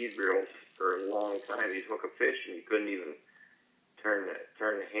high-speed reels for a long time. You'd hook a fish, and you couldn't even turn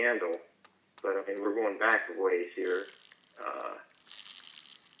the handle. But I mean, we're going back a ways here.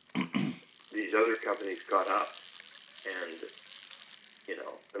 These other companies caught up, and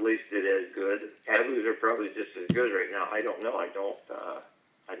at least did as good. Abus are probably just as good right now. I don't know. I don't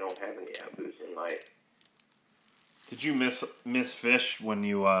have any Abus in my. Did you miss fish when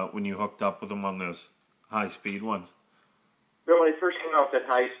you hooked up with them on those high speed ones? Well, when I first came out with that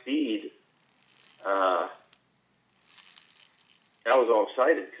high speed, I was all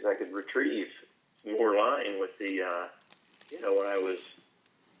excited because I could retrieve more line with the. When I was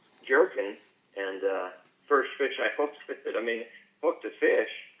jerking, and first fish I hooked a fish,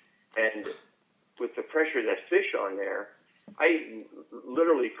 and with the pressure of that fish on there, I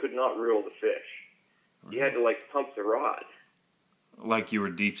literally could not reel the fish. You had to pump the rod. Like you were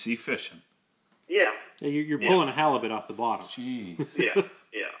deep sea fishing. Yeah. You're pulling a halibut off the bottom. Jeez. Yeah.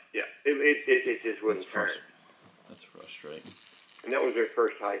 It just wouldn't turn. That's frustrating. And that was their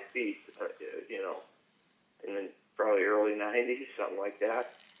first high speed, and then probably early 90s, something like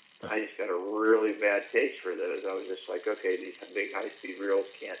that. I just got a really bad taste for those. I was just like, okay, these big high-speed reels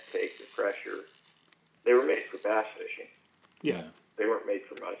can't take the pressure. They were made for bass fishing. Yeah. They weren't made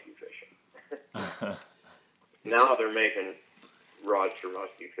for muskie fishing. Now they're making rods for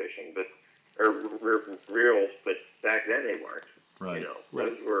muskie fishing, or reels, but back then they weren't. Right.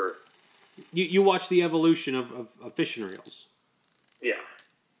 Those were... You watch the evolution of fishing reels. Yeah.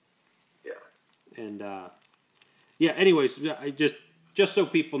 And, anyways, just so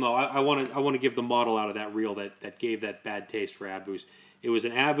people know, I want to give the model out of that reel that gave that bad taste for Abus. It was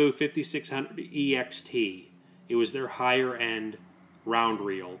an Abu 5600 EXT. It was their higher end round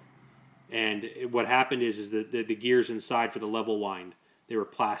reel, and what happened is that the gears inside for the level wind, they were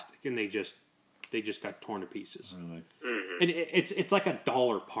plastic, and they just got torn to pieces. Really? And it's like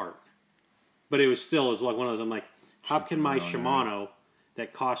 $1 part, but it was like one of those. I'm like, how can my Shimano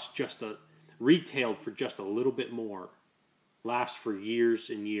that costs retailed for just a little bit more last for years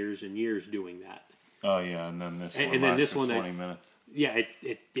and years and years doing that? Oh yeah, and then this one and then this one 20 minutes. Yeah,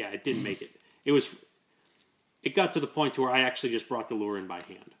 it didn't make it. It got to the point to where I actually just brought the lure in by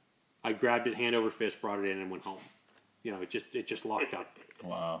hand. I grabbed it hand over fist, brought it in, and went home. It just locked up.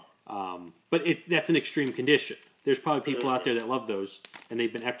 Wow. But that's an extreme condition. There's probably people out there that love those, and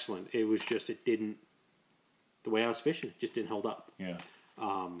they've been excellent. It was just the way I was fishing, it just didn't hold up. Yeah.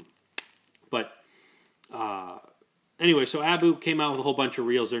 But anyway, so Abu came out with a whole bunch of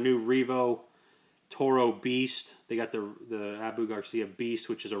reels. Their new Revo Toro Beast. They got the Abu Garcia Beast,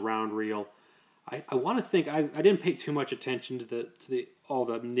 which is a round reel. I want to think I didn't pay too much attention to all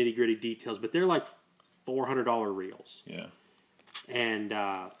the nitty gritty details, but they're like $400 reels. Yeah. And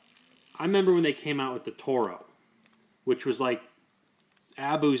I remember when they came out with the Toro, which was like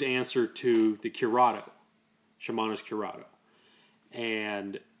Abu's answer to the Curado, Shimano's Curado,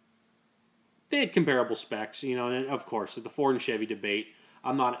 and they had comparable specs, and of course the Ford and Chevy debate.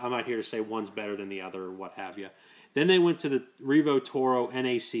 I'm not here to say one's better than the other or what have you. Then they went to the Revo Toro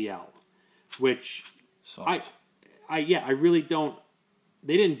NACL, which I I really don't.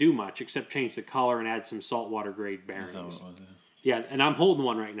 They didn't do much except change the color and add some saltwater grade bearings. Is that what it was? Yeah, and I'm holding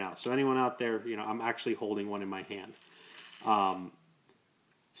one right now. So anyone out there, I'm actually holding one in my hand.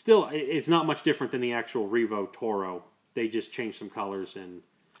 Still, it's not much different than the actual Revo Toro. They just changed some colors, and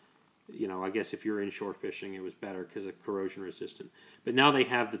I guess if you're inshore fishing, it was better because of corrosion resistant. But now they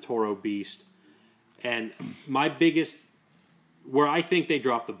have the Toro Beast, and my biggest, where I think they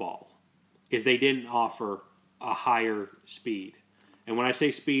dropped the ball, is they didn't offer a higher speed. And when I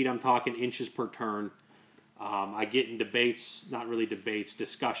say speed, I'm talking inches per turn. I get in debates, not really debates,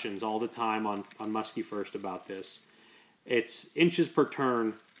 discussions all the time on Muskie First about this. It's inches per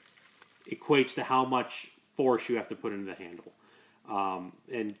turn equates to how much force you have to put into the handle.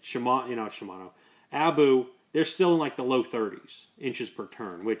 And Shimano, Abu, they're still in like the low 30s inches per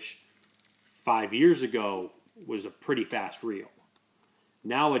turn, which 5 years ago was a pretty fast reel.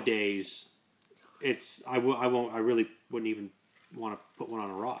 Nowadays, I really wouldn't even want to put one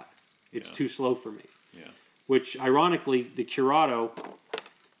on a rod. It's too slow for me. Yeah. Which, ironically, the Curado,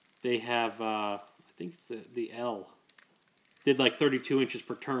 they have, I think it's the L, did like 32 inches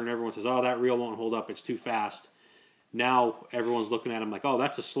per turn. Everyone says, oh, that reel won't hold up. It's too fast. Now everyone's looking at them like, oh,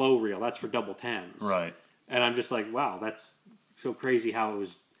 that's a slow reel. That's for double tens. Right. And I'm just like, wow, that's so crazy how it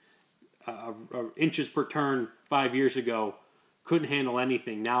was inches per turn 5 years ago. Couldn't handle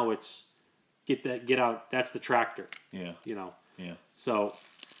anything. Now it's get out. That's the tractor. Yeah. Yeah. So,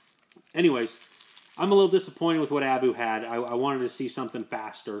 anyways, I'm a little disappointed with what Abu had. I wanted to see something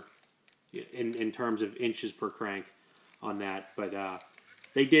faster in terms of inches per crank on that, but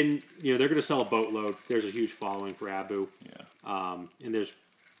they didn't. They're going to sell a boatload. There's a huge following for Abu. Yeah. And there's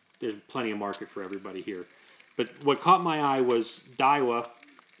plenty of market for everybody here. But what caught my eye was Daiwa.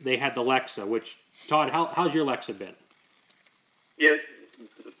 They had the Lexa, which, Todd, how's your Lexa been? Yeah,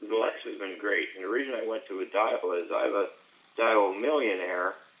 the Lexa's been great. And the reason I went to a Daiwa is I have a Daiwa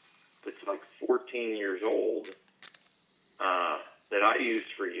Millionaire that's like 14 years old that I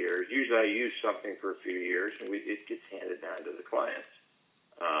used for years. Usually I use something for a few years, and it gets handed down to the clients.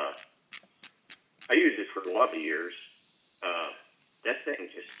 I used it for a lot of years. That thing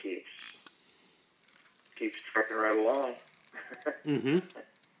just keeps trucking right along. Mm-hmm.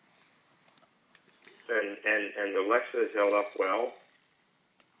 And the Lexa has held up well.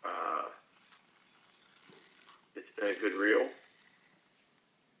 It's been a good reel.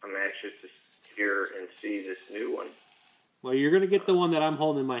 I'm anxious to hear and see this new one. Well, you're going to get the one that I'm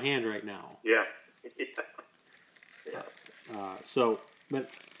holding in my hand right now. Yeah. But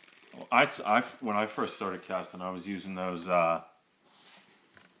Well, when I first started casting, I was using those. I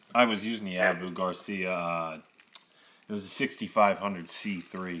was using the Abu Garcia. It was a 6500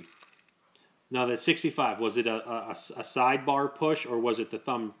 C3. now that 65, was it a sidebar push or was it the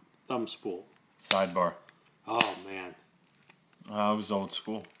thumb spool? Sidebar. Oh man. I was old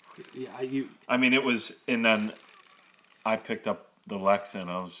school. Yeah, I mean, it was, and then I picked up the Lexa, and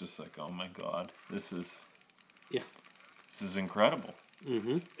I was just like, "Oh my god, this is incredible."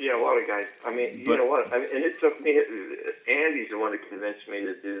 Mm-hmm. Yeah, a lot of guys. I mean, you know what? And it took me. Andy's the one that convinced me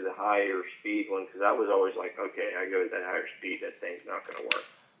to do the higher speed one because I was always like, "Okay, I go to that higher speed. That thing's not going to work."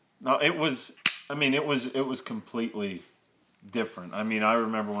 No, it was. I mean, it was completely different. I mean, I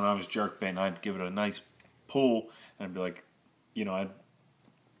remember when I was jerkbaiting, I'd give it a nice pull, and I'd be like,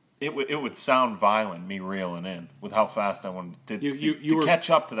 it would sound violent, me reeling in with how fast I wanted to catch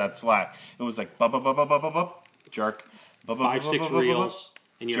up to that slack. It was like jerk, 5-6 reels,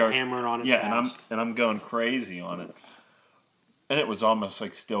 and you're hammering on it. Yeah, fast. and I'm going crazy on it, and it was almost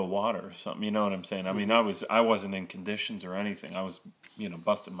like still water or something. You know what I'm saying? I mean, I wasn't in conditions or anything. I was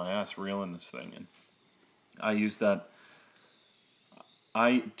busting my ass reeling this thing, and I used that.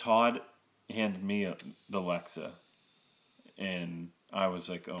 Todd handed me the Lexa, and I was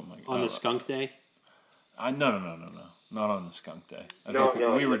like, "Oh my god!" On the skunk day? No, not on the skunk day.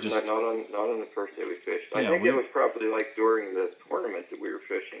 We were just not on the first day we fished. I think it was probably like during the tournament that we were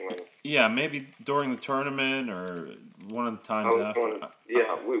fishing. Yeah, maybe during the tournament or one of the times after.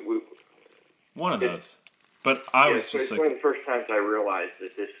 One of those. But I was just it's one of the first times I realized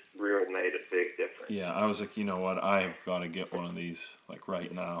that this reel made a big difference. Yeah, I was like, you know what? I've got to get one of these like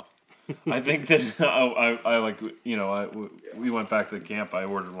right now. I think that we went back to the camp. I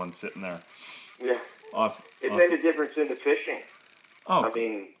ordered one sitting there. Yeah. It made a difference in the fishing.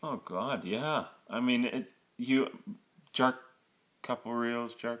 Oh God, yeah. I mean, jerk couple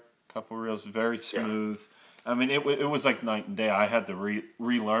reels, very smooth. Yeah. I mean, it was like night and day. I had to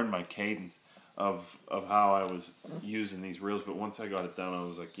relearn my cadence of how I was using these reels. But once I got it down, I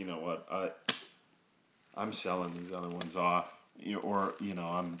was like, you know what? I'm selling these other ones off. or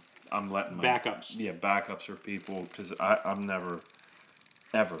I'm letting my Backups. Yeah, backups for people because I'm never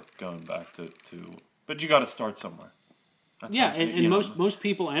ever going back to. But you got to start somewhere. That's Yeah, how- and you know, most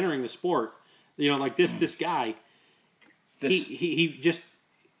people entering the sport, like this guy, he just,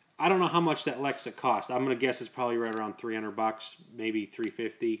 I don't know how much that Lexa costs. I'm gonna guess it's probably right around $300, maybe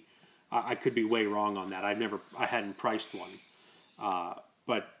 $350. I could be way wrong on that. I hadn't priced one,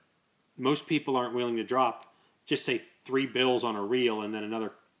 but most people aren't willing to drop, just say $3 on a reel and then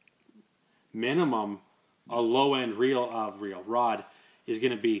another minimum. A low end rod is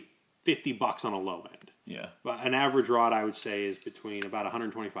going to be $50 on a low end. Yeah, But an average rod, I would say, is between about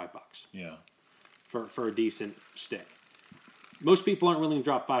 $125 yeah, for a decent stick. Most people aren't willing to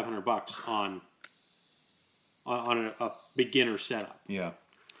drop $500 on a beginner setup. yeah,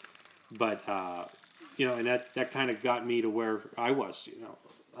 But and that kind of got me to where I was.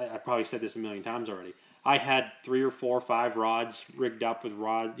 I probably said this a million times already. I had 3 or 4 or 5 rods rigged up with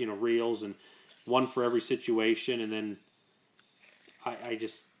reels, and one for every situation. And then I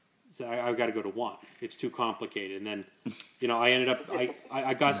just said I've got to go to one. It's too complicated. And then I ended up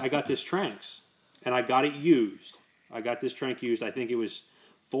I got this Tranx, and I got it used. I got this Trank used. I think it was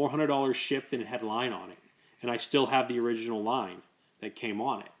 $400 shipped, and it had line on it. And I still have the original line that came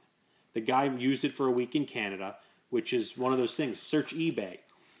on it. The guy used it for a week in Canada, which is one of those things. Search eBay.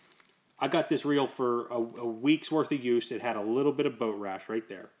 I got this reel for a week's worth of use. It had a little bit of boat rash right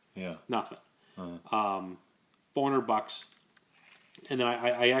there. yeah. Nothing. $400. And then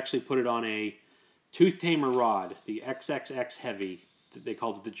I actually put it on a tooth tamer rod, the XXX Heavy. They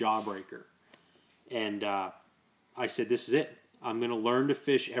called it the Jawbreaker. And I said, this is it. I'm going to learn to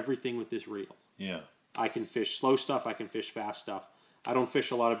fish everything with this reel. Yeah. I can fish slow stuff. I can fish fast stuff. I don't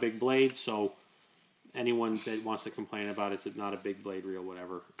fish a lot of big blades, so anyone that wants to complain about it's not a big blade reel,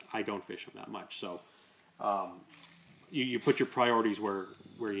 whatever, I don't fish them that much. So you put your priorities where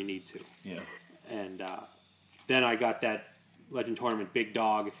you need to. Yeah. And then I got that Legend Tournament Big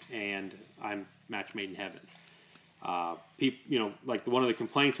Dog, and I'm match made in heaven. Like one of the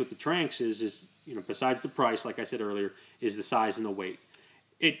complaints with the Tranks is besides the price, like I said earlier, is the size and the weight.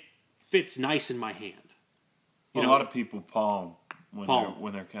 It fits nice in my hand. A lot of people palm Palm.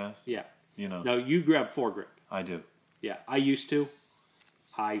 when they're cast. Yeah. You know. Now you grab foregrip. I do. Yeah, I used to.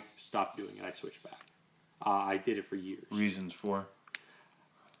 I stopped doing it. I switched back. I did it for years. Reasons for.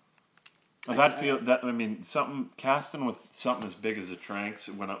 Something casting with something as big as a Tranks.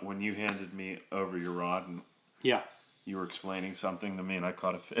 When you handed me over your rod and Yeah. you were explaining something to me and I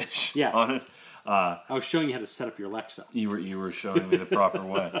caught a fish Yeah. on it. I was showing you how to set up your Lexa. You were showing me the proper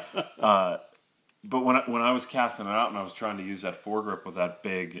way. But when I was casting it out and I was trying to use that foregrip with that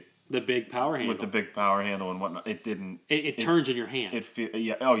big The big power handle. with the big power handle and whatnot, it didn't. It turns in your hand.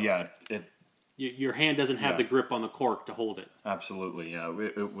 It Your hand doesn't have Yeah. the grip on the cork to hold it. absolutely yeah.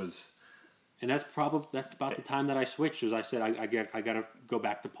 It was. And that's about the time that I switched. Was I said I got to go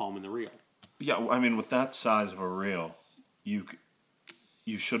back to palming the reel. Yeah, I mean, with that size of a reel, you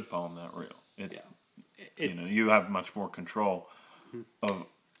should palm that reel. You have much more control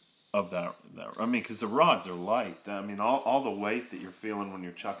of that. I mean, because the rods are light. I mean, all the weight that you're feeling when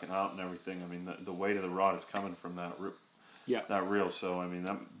you're chucking out and everything. I mean, the weight of the rod is coming from that reel. So I mean,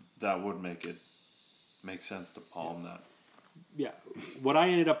 that would make sense to palm that. Yeah. What I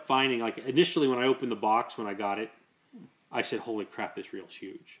ended up finding, like initially when I opened the box when I got it, I said, "Holy crap, this reel's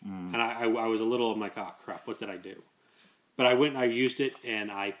huge," and I was a little. I'm like, "Oh crap, what did I do?" But I went and I used it,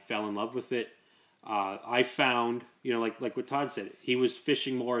 and I fell in love with it. I found, like what Todd said, he was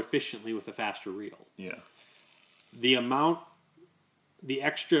fishing more efficiently with a faster reel. Yeah. The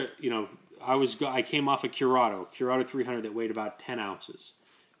extra, I came off a Curado 300 that weighed about 10 ounces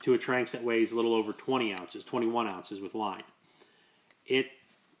to a Tranks that weighs a little over 20 ounces, 21 ounces with line.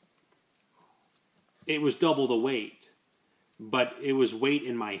 It was double the weight, but it was weight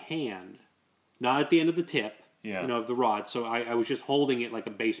in my hand, not at the end of the tip, of the rod. So I was just holding it like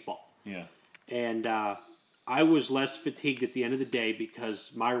a baseball. Yeah. And I was less fatigued at the end of the day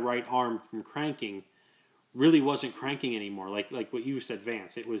because my right arm from cranking really wasn't cranking anymore. Like what you said,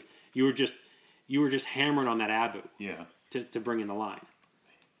 Vance. It was you were just hammering on that Abu. Yeah. To bring in the line.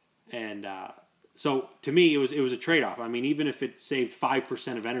 And so to me, it was a trade off. I mean, even if it saved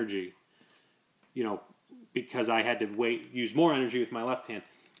 5% of energy, because I had to use more energy with my left hand,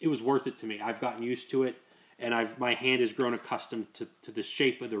 it was worth it to me. I've gotten used to it, and my hand has grown accustomed to the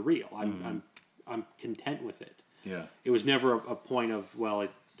shape of the reel. I'm content with it. Yeah. It was never a point of, well,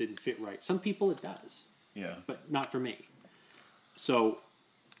 it didn't fit right. Some people it does. Yeah. But not for me. So,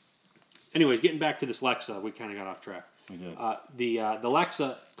 anyways, getting back to this Lexa, we kind of got off track. We did. The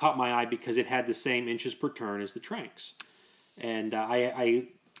Lexa caught my eye because it had the same inches per turn as the Tranks. And I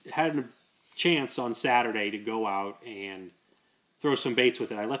had a chance on Saturday to go out and throw some baits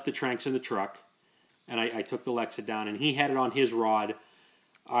with it. I left the Tranks in the truck, and I took the Lexa down, and he had it on his rod.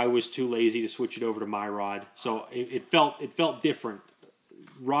 I was too lazy to switch it over to my rod, so it felt different.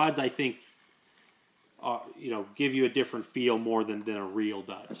 Rods, I think, give you a different feel more than a reel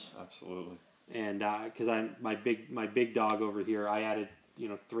does. Absolutely. And because my big dog over here, I added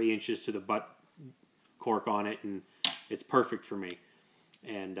 3 inches to the butt cork on it, and it's perfect for me.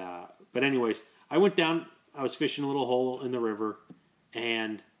 And but anyways, I went down. I was fishing a little hole in the river,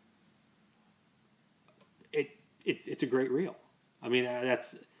 and it's a great reel. I mean,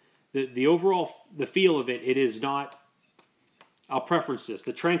 that's the overall the feel of it. It is not. I'll preference this.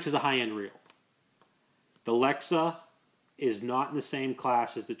 The Tranks is a high end reel. The Lexa is not in the same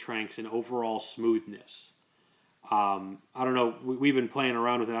class as the Tranks in overall smoothness. I don't know. We've been playing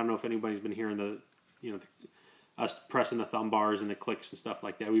around with it. I don't know if anybody's been hearing us pressing the thumb bars and the clicks and stuff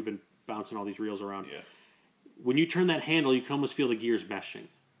like that. We've been bouncing all these reels around. Yeah. When you turn that handle, you can almost feel the gears meshing.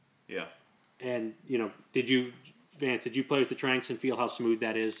 Yeah. And Vance, did you play with the Tranks and feel how smooth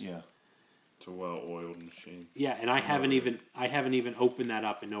that is? Yeah. It's a well-oiled machine. Yeah, and I haven't even opened that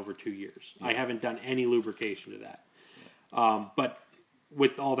up in over 2 years. Yeah. I haven't done any lubrication to that. Yeah. But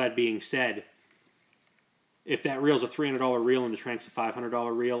with all that being said, if that reel's a $300 reel and the Trank's a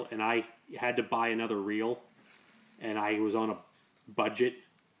 $500 reel, and I had to buy another reel, and I was on a budget,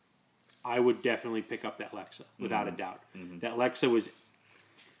 I would definitely pick up that Lexa without a doubt. Mm-hmm. That Lexa was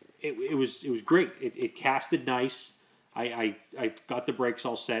great. It casted nice. I got the brakes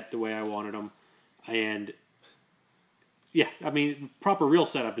all set the way I wanted them, and yeah, I mean, proper reel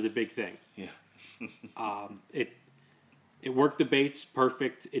setup is a big thing. Yeah. It worked the baits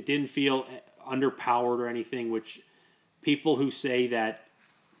perfect. It didn't feel underpowered or anything, which people who say that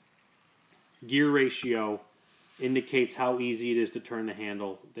gear ratio indicates how easy it is to turn the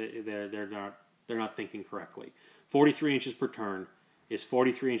handle, they're not thinking correctly. 43 inches per turn is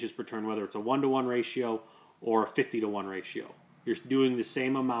 43 inches per turn, whether it's a 1-to-1 ratio or a 50-to-1 ratio. You're doing the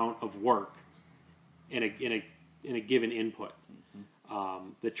same amount of work in a given input. Mm-hmm.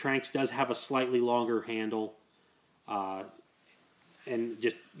 The Tranks does have a slightly longer handle, and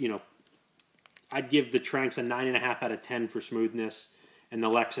just I'd give the Tranks a 9.5 out of 10 for smoothness, and the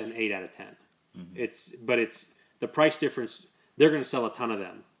Lexa an 8 out of 10. Mm-hmm. It's the price difference. They're going to sell a ton of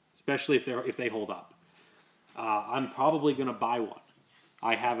them, especially if they hold up. I'm probably going to buy one.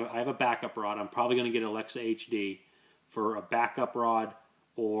 I have a backup rod. I'm probably going to get an Lexa HD for a backup rod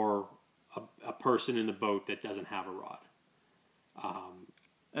or a person in the boat that doesn't have a rod.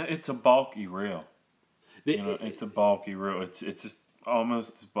 It's a bulky reel. It's a bulky reel. It's just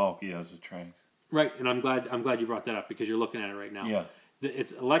almost as bulky as the Tranks. Right, and I'm glad you brought that up because you're looking at it right now. Yeah.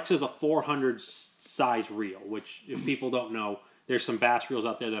 Alexa's a 400 size reel, which if people don't know, there's some bass reels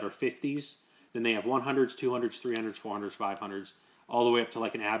out there that are 50s. Then they have 100s, 200s, 300s, 400s, 500s, all the way up to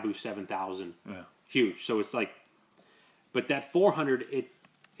like an Abu 7000. Yeah. Huge. So it's like, but that 400,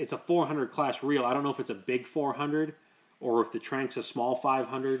 it's a 400 class reel. I don't know if it's a big 400 or if the Trank's a small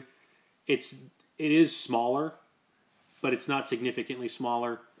 500. It is smaller, but it's not significantly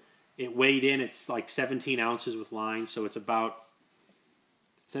smaller. It weighed in. It's like 17 ounces with line, so it's about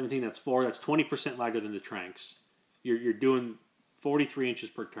 17. That's 20% lighter than the Tranks. You're doing 43 inches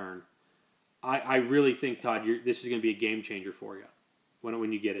per turn. I really think, Todd, this is going to be a game changer for you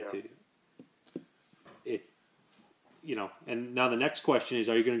when you get it to you. And now the next question is,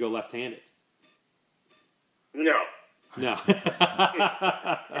 are you going to go left-handed? No. No.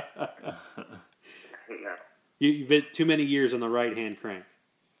 No. You've been too many years on the right-hand crank.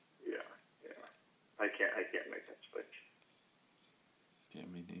 Yeah. I can't make that switch. Yeah,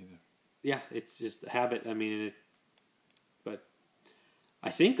 me neither. Yeah, it's just a habit. I mean, but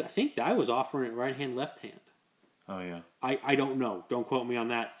I think I was offering it right-hand, left-hand. Oh yeah. I don't know. Don't quote me on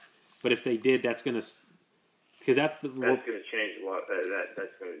that. But if they did, that's going to, because that's going to change a lot.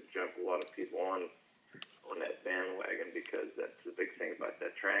 That's going to jump a lot of people on that bandwagon because that's the big thing about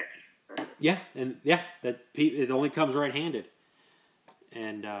that Trank. Right? Yeah, and it only comes right-handed,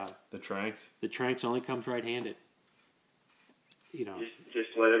 and the Tranks. The Tranks only comes right-handed.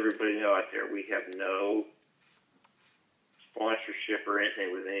 Just let everybody know out there, we have no sponsorship or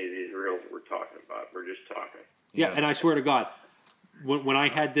anything with any of these reels we're talking about. We're just talking. Yeah, and I swear to God, when I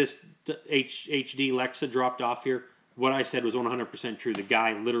had this HD Lexa dropped off here, what I said was 100% true. The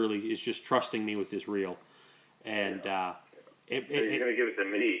guy literally is just trusting me with this reel. And he's going to give it to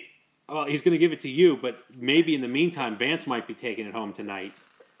me. Well, he's going to give it to you, but maybe in the meantime, Vance might be taking it home tonight.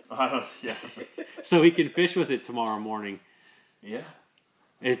 Yeah. So he can fish with it tomorrow morning. Yeah.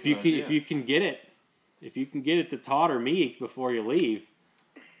 If you can get it. if you can get it to Todd or me before you leave,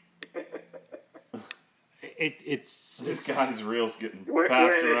 it's This guy's reel's getting When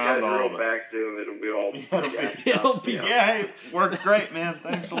passed it around got all reeled over. back to him, it'll be all. it'll be Yeah, hey, worked great, man.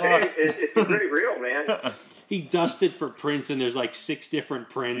 Thanks a lot. Hey, it's a great reel, man. he dusted for prints, and there's like 6 different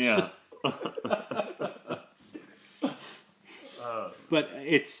prints. Yeah. But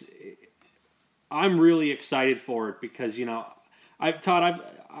I'm really excited for it because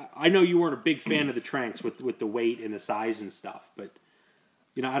I know you weren't a big fan of the Tranks with the weight and the size and stuff, but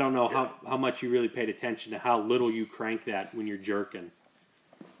I don't know how much you really paid attention to how little you crank that when you're jerking.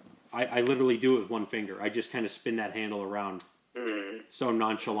 I literally do it with one finger. I just kind of spin that handle around so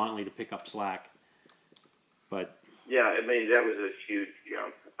nonchalantly to pick up slack. But Yeah, I mean, that was a huge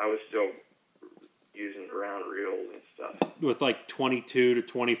jump. I was still using round reels and stuff. with like 22 to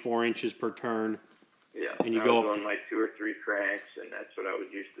 24 inches per turn, Yeah, And you I go was up on my 2 or 3 cranks, and that's what I was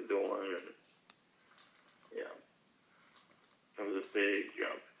used to doing. And yeah, that was a big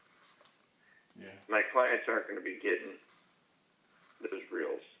jump. Yeah. My clients aren't going to be getting those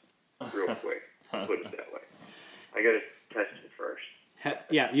reels real quick. Put it that way. I got to test them first.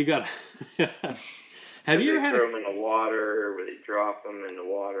 yeah, you got to. Have you ever had? throw them in the water, where they drop them in the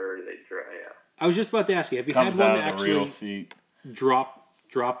water, they dry out. I was just about to ask you. Have you Comes had one out that of the reel actually seat. drop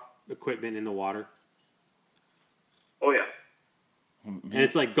equipment in the water? Oh yeah, And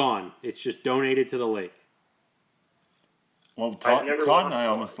it's like gone. It's just donated to the lake. Well, I've Todd never and I watched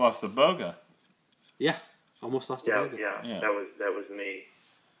almost lost the boga. Yeah, almost lost a yeah, boga. yeah. Yeah. That was me.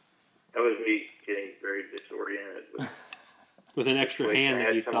 That was me getting very disoriented with. With an extra Like, hand I that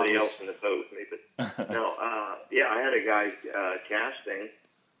had you thought somebody was. else in the boat with me, but no, yeah, I had a guy casting.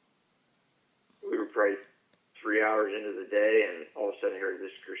 We were probably 3 hours into the day, and all of a sudden I heard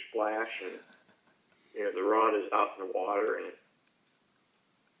this splash, and the rod is out in the water, and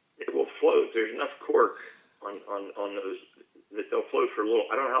it will float. There's enough cork on those that they'll float for a little.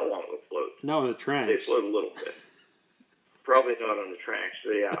 I don't know how long they'll float. No, the They trench. float a little bit. Probably not on the Tranks.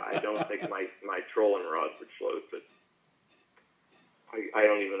 So yeah, I don't think my trolling rod would float, but I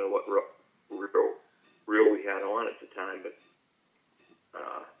don't even know what reel we had on at the time, but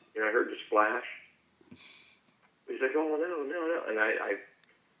I heard the splash. He's like, "Oh no!" And I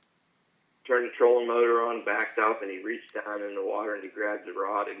turned the trolling motor on, backed up, and he reached down in the water and he grabbed the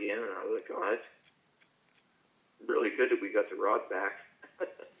rod again. And I was like, "Oh, that's really good that we got the rod back."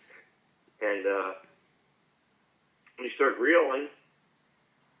 And when he started reeling,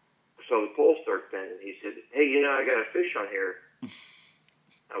 so the pole started bending. He said, "Hey, I got a fish on here."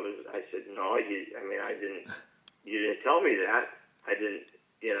 I said, "No, I didn't. You didn't tell me that. I didn't.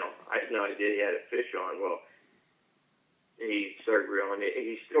 I had no idea he had a fish on." Well, he started reeling.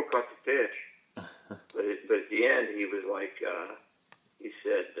 He still caught the fish, but at the end, he was like, he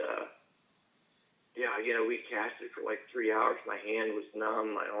said, "Yeah, we casted for like 3 hours. My hand was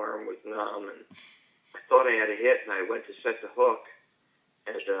numb, my arm was numb, and I thought I had a hit, and I went to set the hook,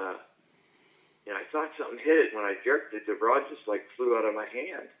 and I thought something hit it. When I jerked it, the rod just like flew out of my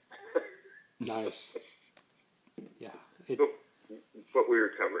hand." Nice. Yeah. But we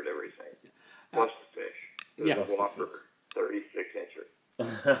recovered everything, plus the fish. It was Yeah. a whopper, 36 incher.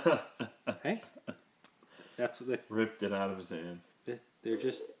 Hey, that's what Ripped it out of his hand.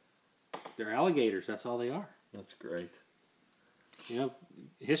 they're alligators. That's all they are. That's great.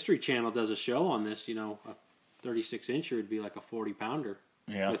 History Channel does a show on this. A 36 incher would be like a 40 pounder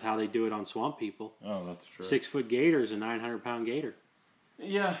Yeah. with how they do it on swamp people. Oh, that's true. 6-foot gator is a 900-pound gator.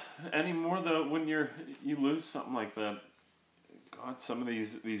 Yeah, anymore though, when you lose something like that, God, some of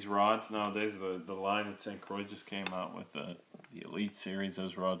these rods nowadays, the line at St. Croix just came out with the Elite Series.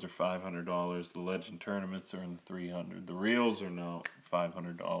 Those rods are $500. The Legend tournaments are in the $300. The reels are now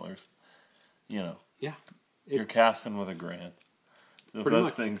 $500. Yeah. You're casting with $1,000. So if Pretty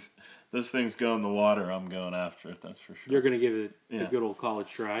much. those things go in the water, I'm going after it. That's for sure. You're going to give it Yeah. the good old college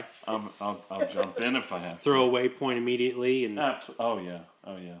try. I'll jump in if I have to. Throw a waypoint immediately and Oh yeah.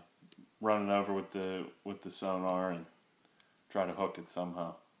 Run it over with the sonar and try to hook it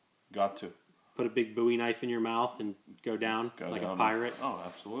somehow. Got to put a big Bowie knife in your mouth and go down like down. a pirate. Oh,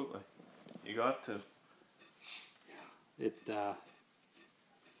 absolutely. You got to. Yeah,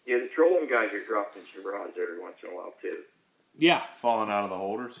 the trolling guys are dropping some rods every once in a while too. Yeah. Falling out of the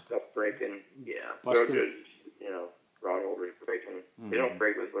holders. Stuff breaking. Yeah, Busted. they're good. Rod holders breaking. They don't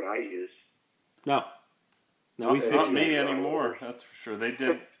break with what I use. No, we Not fixed me that. anymore. That's for sure. They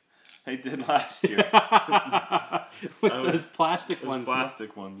did. They did last year. With those plastic ones. Those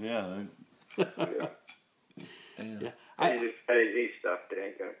plastic ones, yeah. Yeah. Yeah. Any stuff that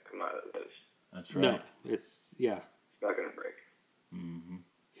ain't gonna come out of those. That's right. No, it's It's not gonna break. Mm-hmm.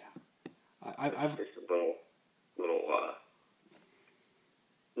 I've Just a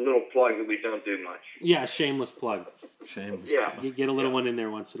little plug that we don't do much. yeah, shameless plug. Shameless. Yeah. Get a little one in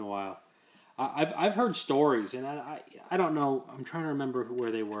there once in a while. I've heard stories, and I don't know. I'm trying to remember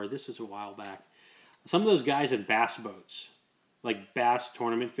where they were. This was a while back. Some of those guys in bass boats, like bass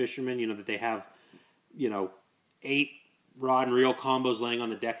tournament fishermen, that they have, 8 rod and reel combos laying on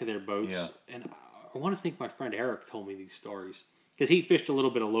the deck of their boats. Yeah. And I want to think my friend Eric told me these stories because he fished a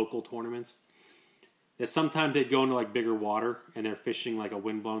little bit of local tournaments. That sometimes they'd go into like bigger water and they're fishing like a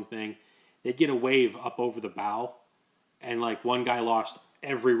windblown thing. They'd get a wave up over the bow, and like one guy lost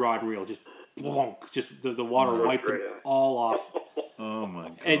every rod and reel, just bonk, just the water wiped them all off. Oh my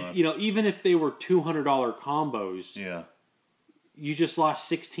god! And even if they were $200 combos, yeah, you just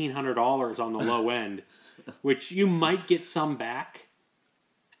lost $1,600 on the low end, which you might get some back.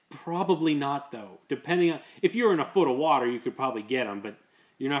 Probably not though. Depending on if you're in a foot of water, you could probably get them, but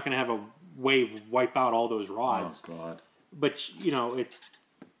you're not going to have a wave wipe out all those rods. Oh god! But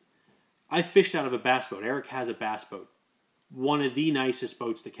I fished out of a bass boat. Eric has a bass boat, one of the nicest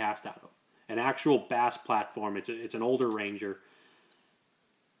boats to cast out of, an actual bass platform. It's an older Ranger,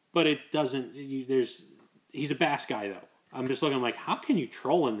 but it doesn't. He's a bass guy though. I'm just looking like, how can you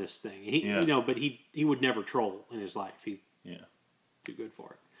troll in this thing? But he would never troll in his life. He's too good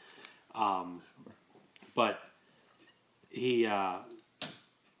for it. But he.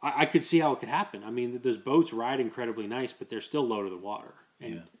 I could see how it could happen. I mean, those boats ride incredibly nice, but they're still low to the water.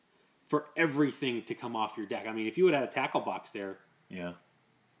 And for everything to come off your deck, I mean, if you would have had a tackle box there, it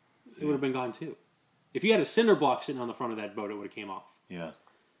would have been gone too. If you had a cinder block sitting on the front of that boat, it would have came off. Yeah.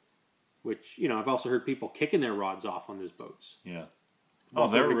 Which, I've also heard people kicking their rods off on those boats. Yeah. Oh,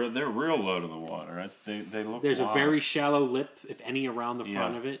 they're real low to the water. Right? They look. There's wild. a very shallow lip, if any, around the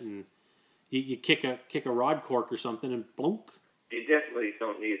front of it, and you kick a rod cork or something, and blunk. You definitely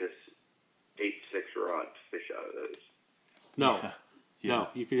don't need a 8-6 rod to fish out of those. No, Yeah. no,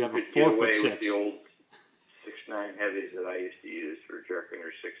 you could have a You could get away 4'6". with the old 6'9" heavies that I used to use for jerking,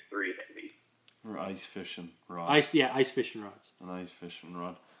 or 6'3" heavy. Or ice fishing rod. Ice fishing rods. An ice fishing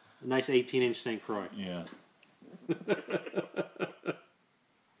rod. A nice 18-inch St. Croix. Yeah.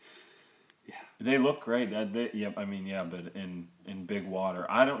 They look great. But in big water,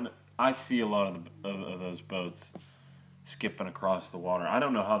 I see a lot of those boats skipping across the water. I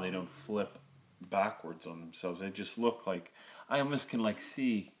don't know how they don't flip backwards on themselves. They just look like I almost can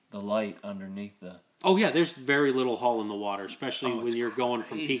see the light underneath the. Oh yeah, there's very little hull in the water, especially when you're going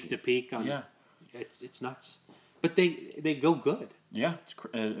from peak to peak. It's nuts, but they go good. Yeah, it's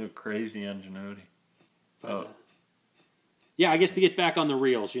crazy ingenuity. But, I guess to get back on the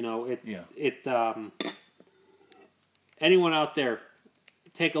reels, anyone out there,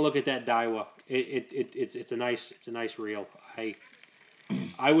 take a look at that Daiwa. It's a nice reel.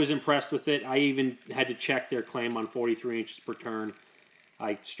 I was impressed with it. I even had to check their claim on 43 inches per turn.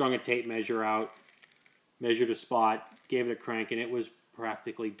 I strung a tape measure out, measured a spot, gave it a crank, and it was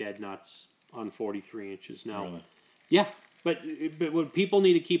practically dead nuts on 43 inches. Now, Really? yeah, but what people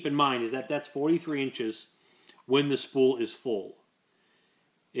need to keep in mind is that that's 43 inches when the spool is full.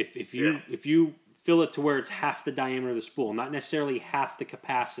 If you fill it to where it's half the diameter of the spool, not necessarily half the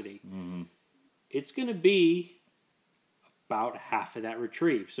capacity, it's going to be about half of that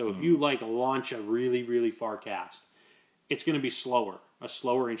retrieve. So if you launch a really, really far cast, it's going to be slower, a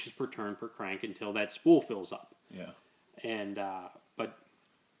slower inches per turn per crank until that spool fills up. Yeah. And but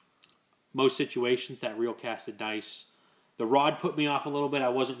most situations, that reel casted nice. The rod put me off a little bit. I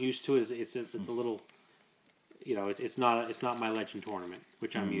wasn't used to it. It's a little, it's not my Legend tournament,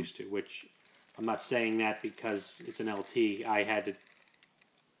 which I'm used to. Which I'm not saying that because it's an LT. I had to,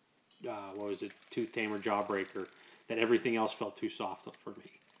 Tooth Tamer Jawbreaker. That everything else felt too soft for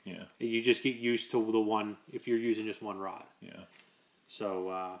me. Yeah. You just get used to the one if you're using just one rod. Yeah.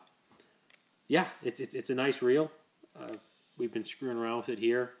 So, it's a nice reel. We've been screwing around with it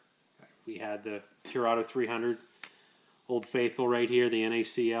here. We had the Curado 300, Old Faithful right here, the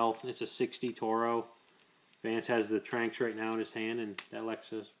NACL. It's a 60 Toro. Vance has the Tranks right now in his hand, and that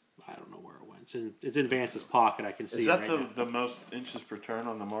Lexus, I don't know where it went. It's in Vance's pocket. I can see Is it that right the most inches per turn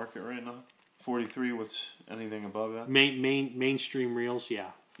on the market right now? 43. What's anything above that? Mainstream reels, yeah.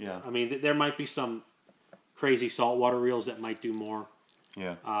 Yeah. I mean, there might be some crazy saltwater reels that might do more.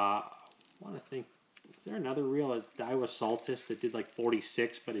 Yeah. I want to think. Is there another reel at Daiwa Saltis that did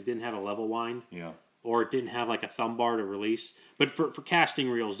 46, but it didn't have a level wind? Yeah. Or it didn't have a thumb bar to release? But for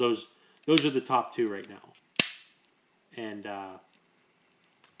casting reels, those are the top two right now. And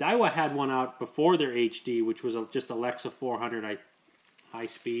Daiwa had one out before their HD, which was just a Lexa 400 high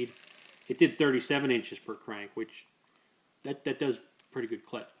speed. It did 37 inches per crank, which that does pretty good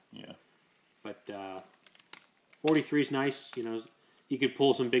clip. Yeah. But 43 is nice. You know, you could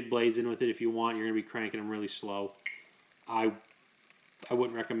pull some big blades in with it if you want. You're going to be cranking them really slow. I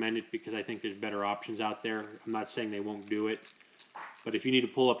wouldn't recommend it because I think there's better options out there. I'm not saying they won't do it. But if you need to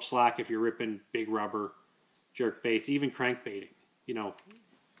pull up slack, if you're ripping big rubber, jerk baits, even crankbaiting, you know,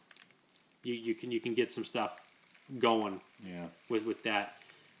 you can get some stuff going with that.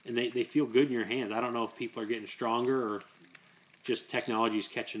 And they feel good in your hands. I don't know if people are getting stronger or just technology's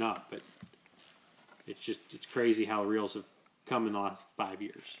catching up, but it's crazy how reels have come in the last 5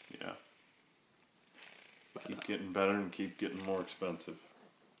 years. Yeah. But, Keep getting better and keep getting more expensive.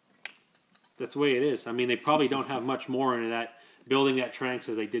 That's the way it is. I mean, they probably don't have much more into that building that Tranks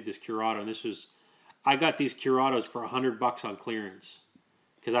as they did this Curado. And this was, I got these Curados for $100 on clearance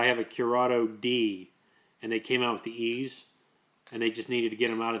because I have a Curado D, and they came out with the E's, and they just needed to get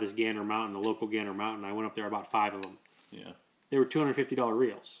them out of this Gander Mountain, the local Gander Mountain. I went up there, about 5 of them. Yeah. They were $250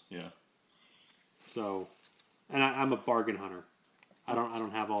 reels. Yeah. So, and I'm a bargain hunter. I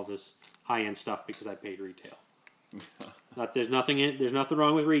don't have all this high end stuff because I paid retail. There's nothing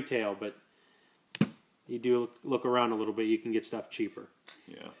wrong with retail, but you do look around a little bit. You can get stuff cheaper.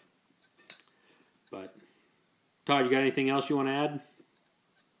 Yeah. But Todd, you got anything else you want to add?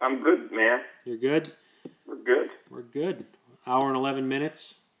 I'm good, man. You're good. We're good. We're good. Hour and 11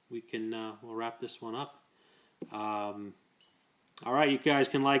 minutes. We can we'll wrap this one up. All right, you guys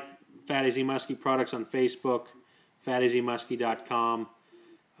can like Fat AZ Muskie products on Facebook, fatazmuskie.com.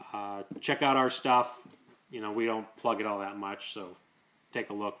 Check out our stuff. You know, we don't plug it all that much, so take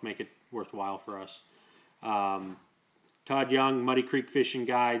a look, make it worthwhile for us. Todd Young, Muddy Creek Fishing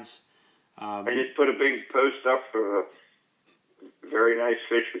Guides. I just put a big post up for a very nice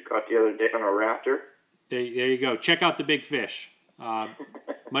fish we caught the other day on a raptor. There you go. Check out the big fish.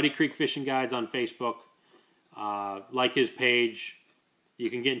 Muddy Creek Fishing Guides on Facebook. Like his page. You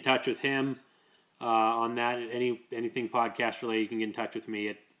can get in touch with him on that. Anything podcast related, you can get in touch with me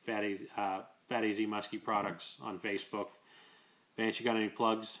at Fat AZ Muskie Products on Facebook. Vance, you got any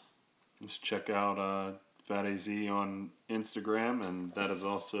plugs? Just check out Fat AZ on Instagram, and that is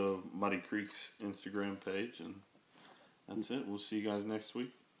also Muddy Creek's Instagram page. And that's it. We'll see you guys next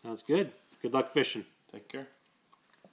week. Sounds good. Good luck fishing. Take care.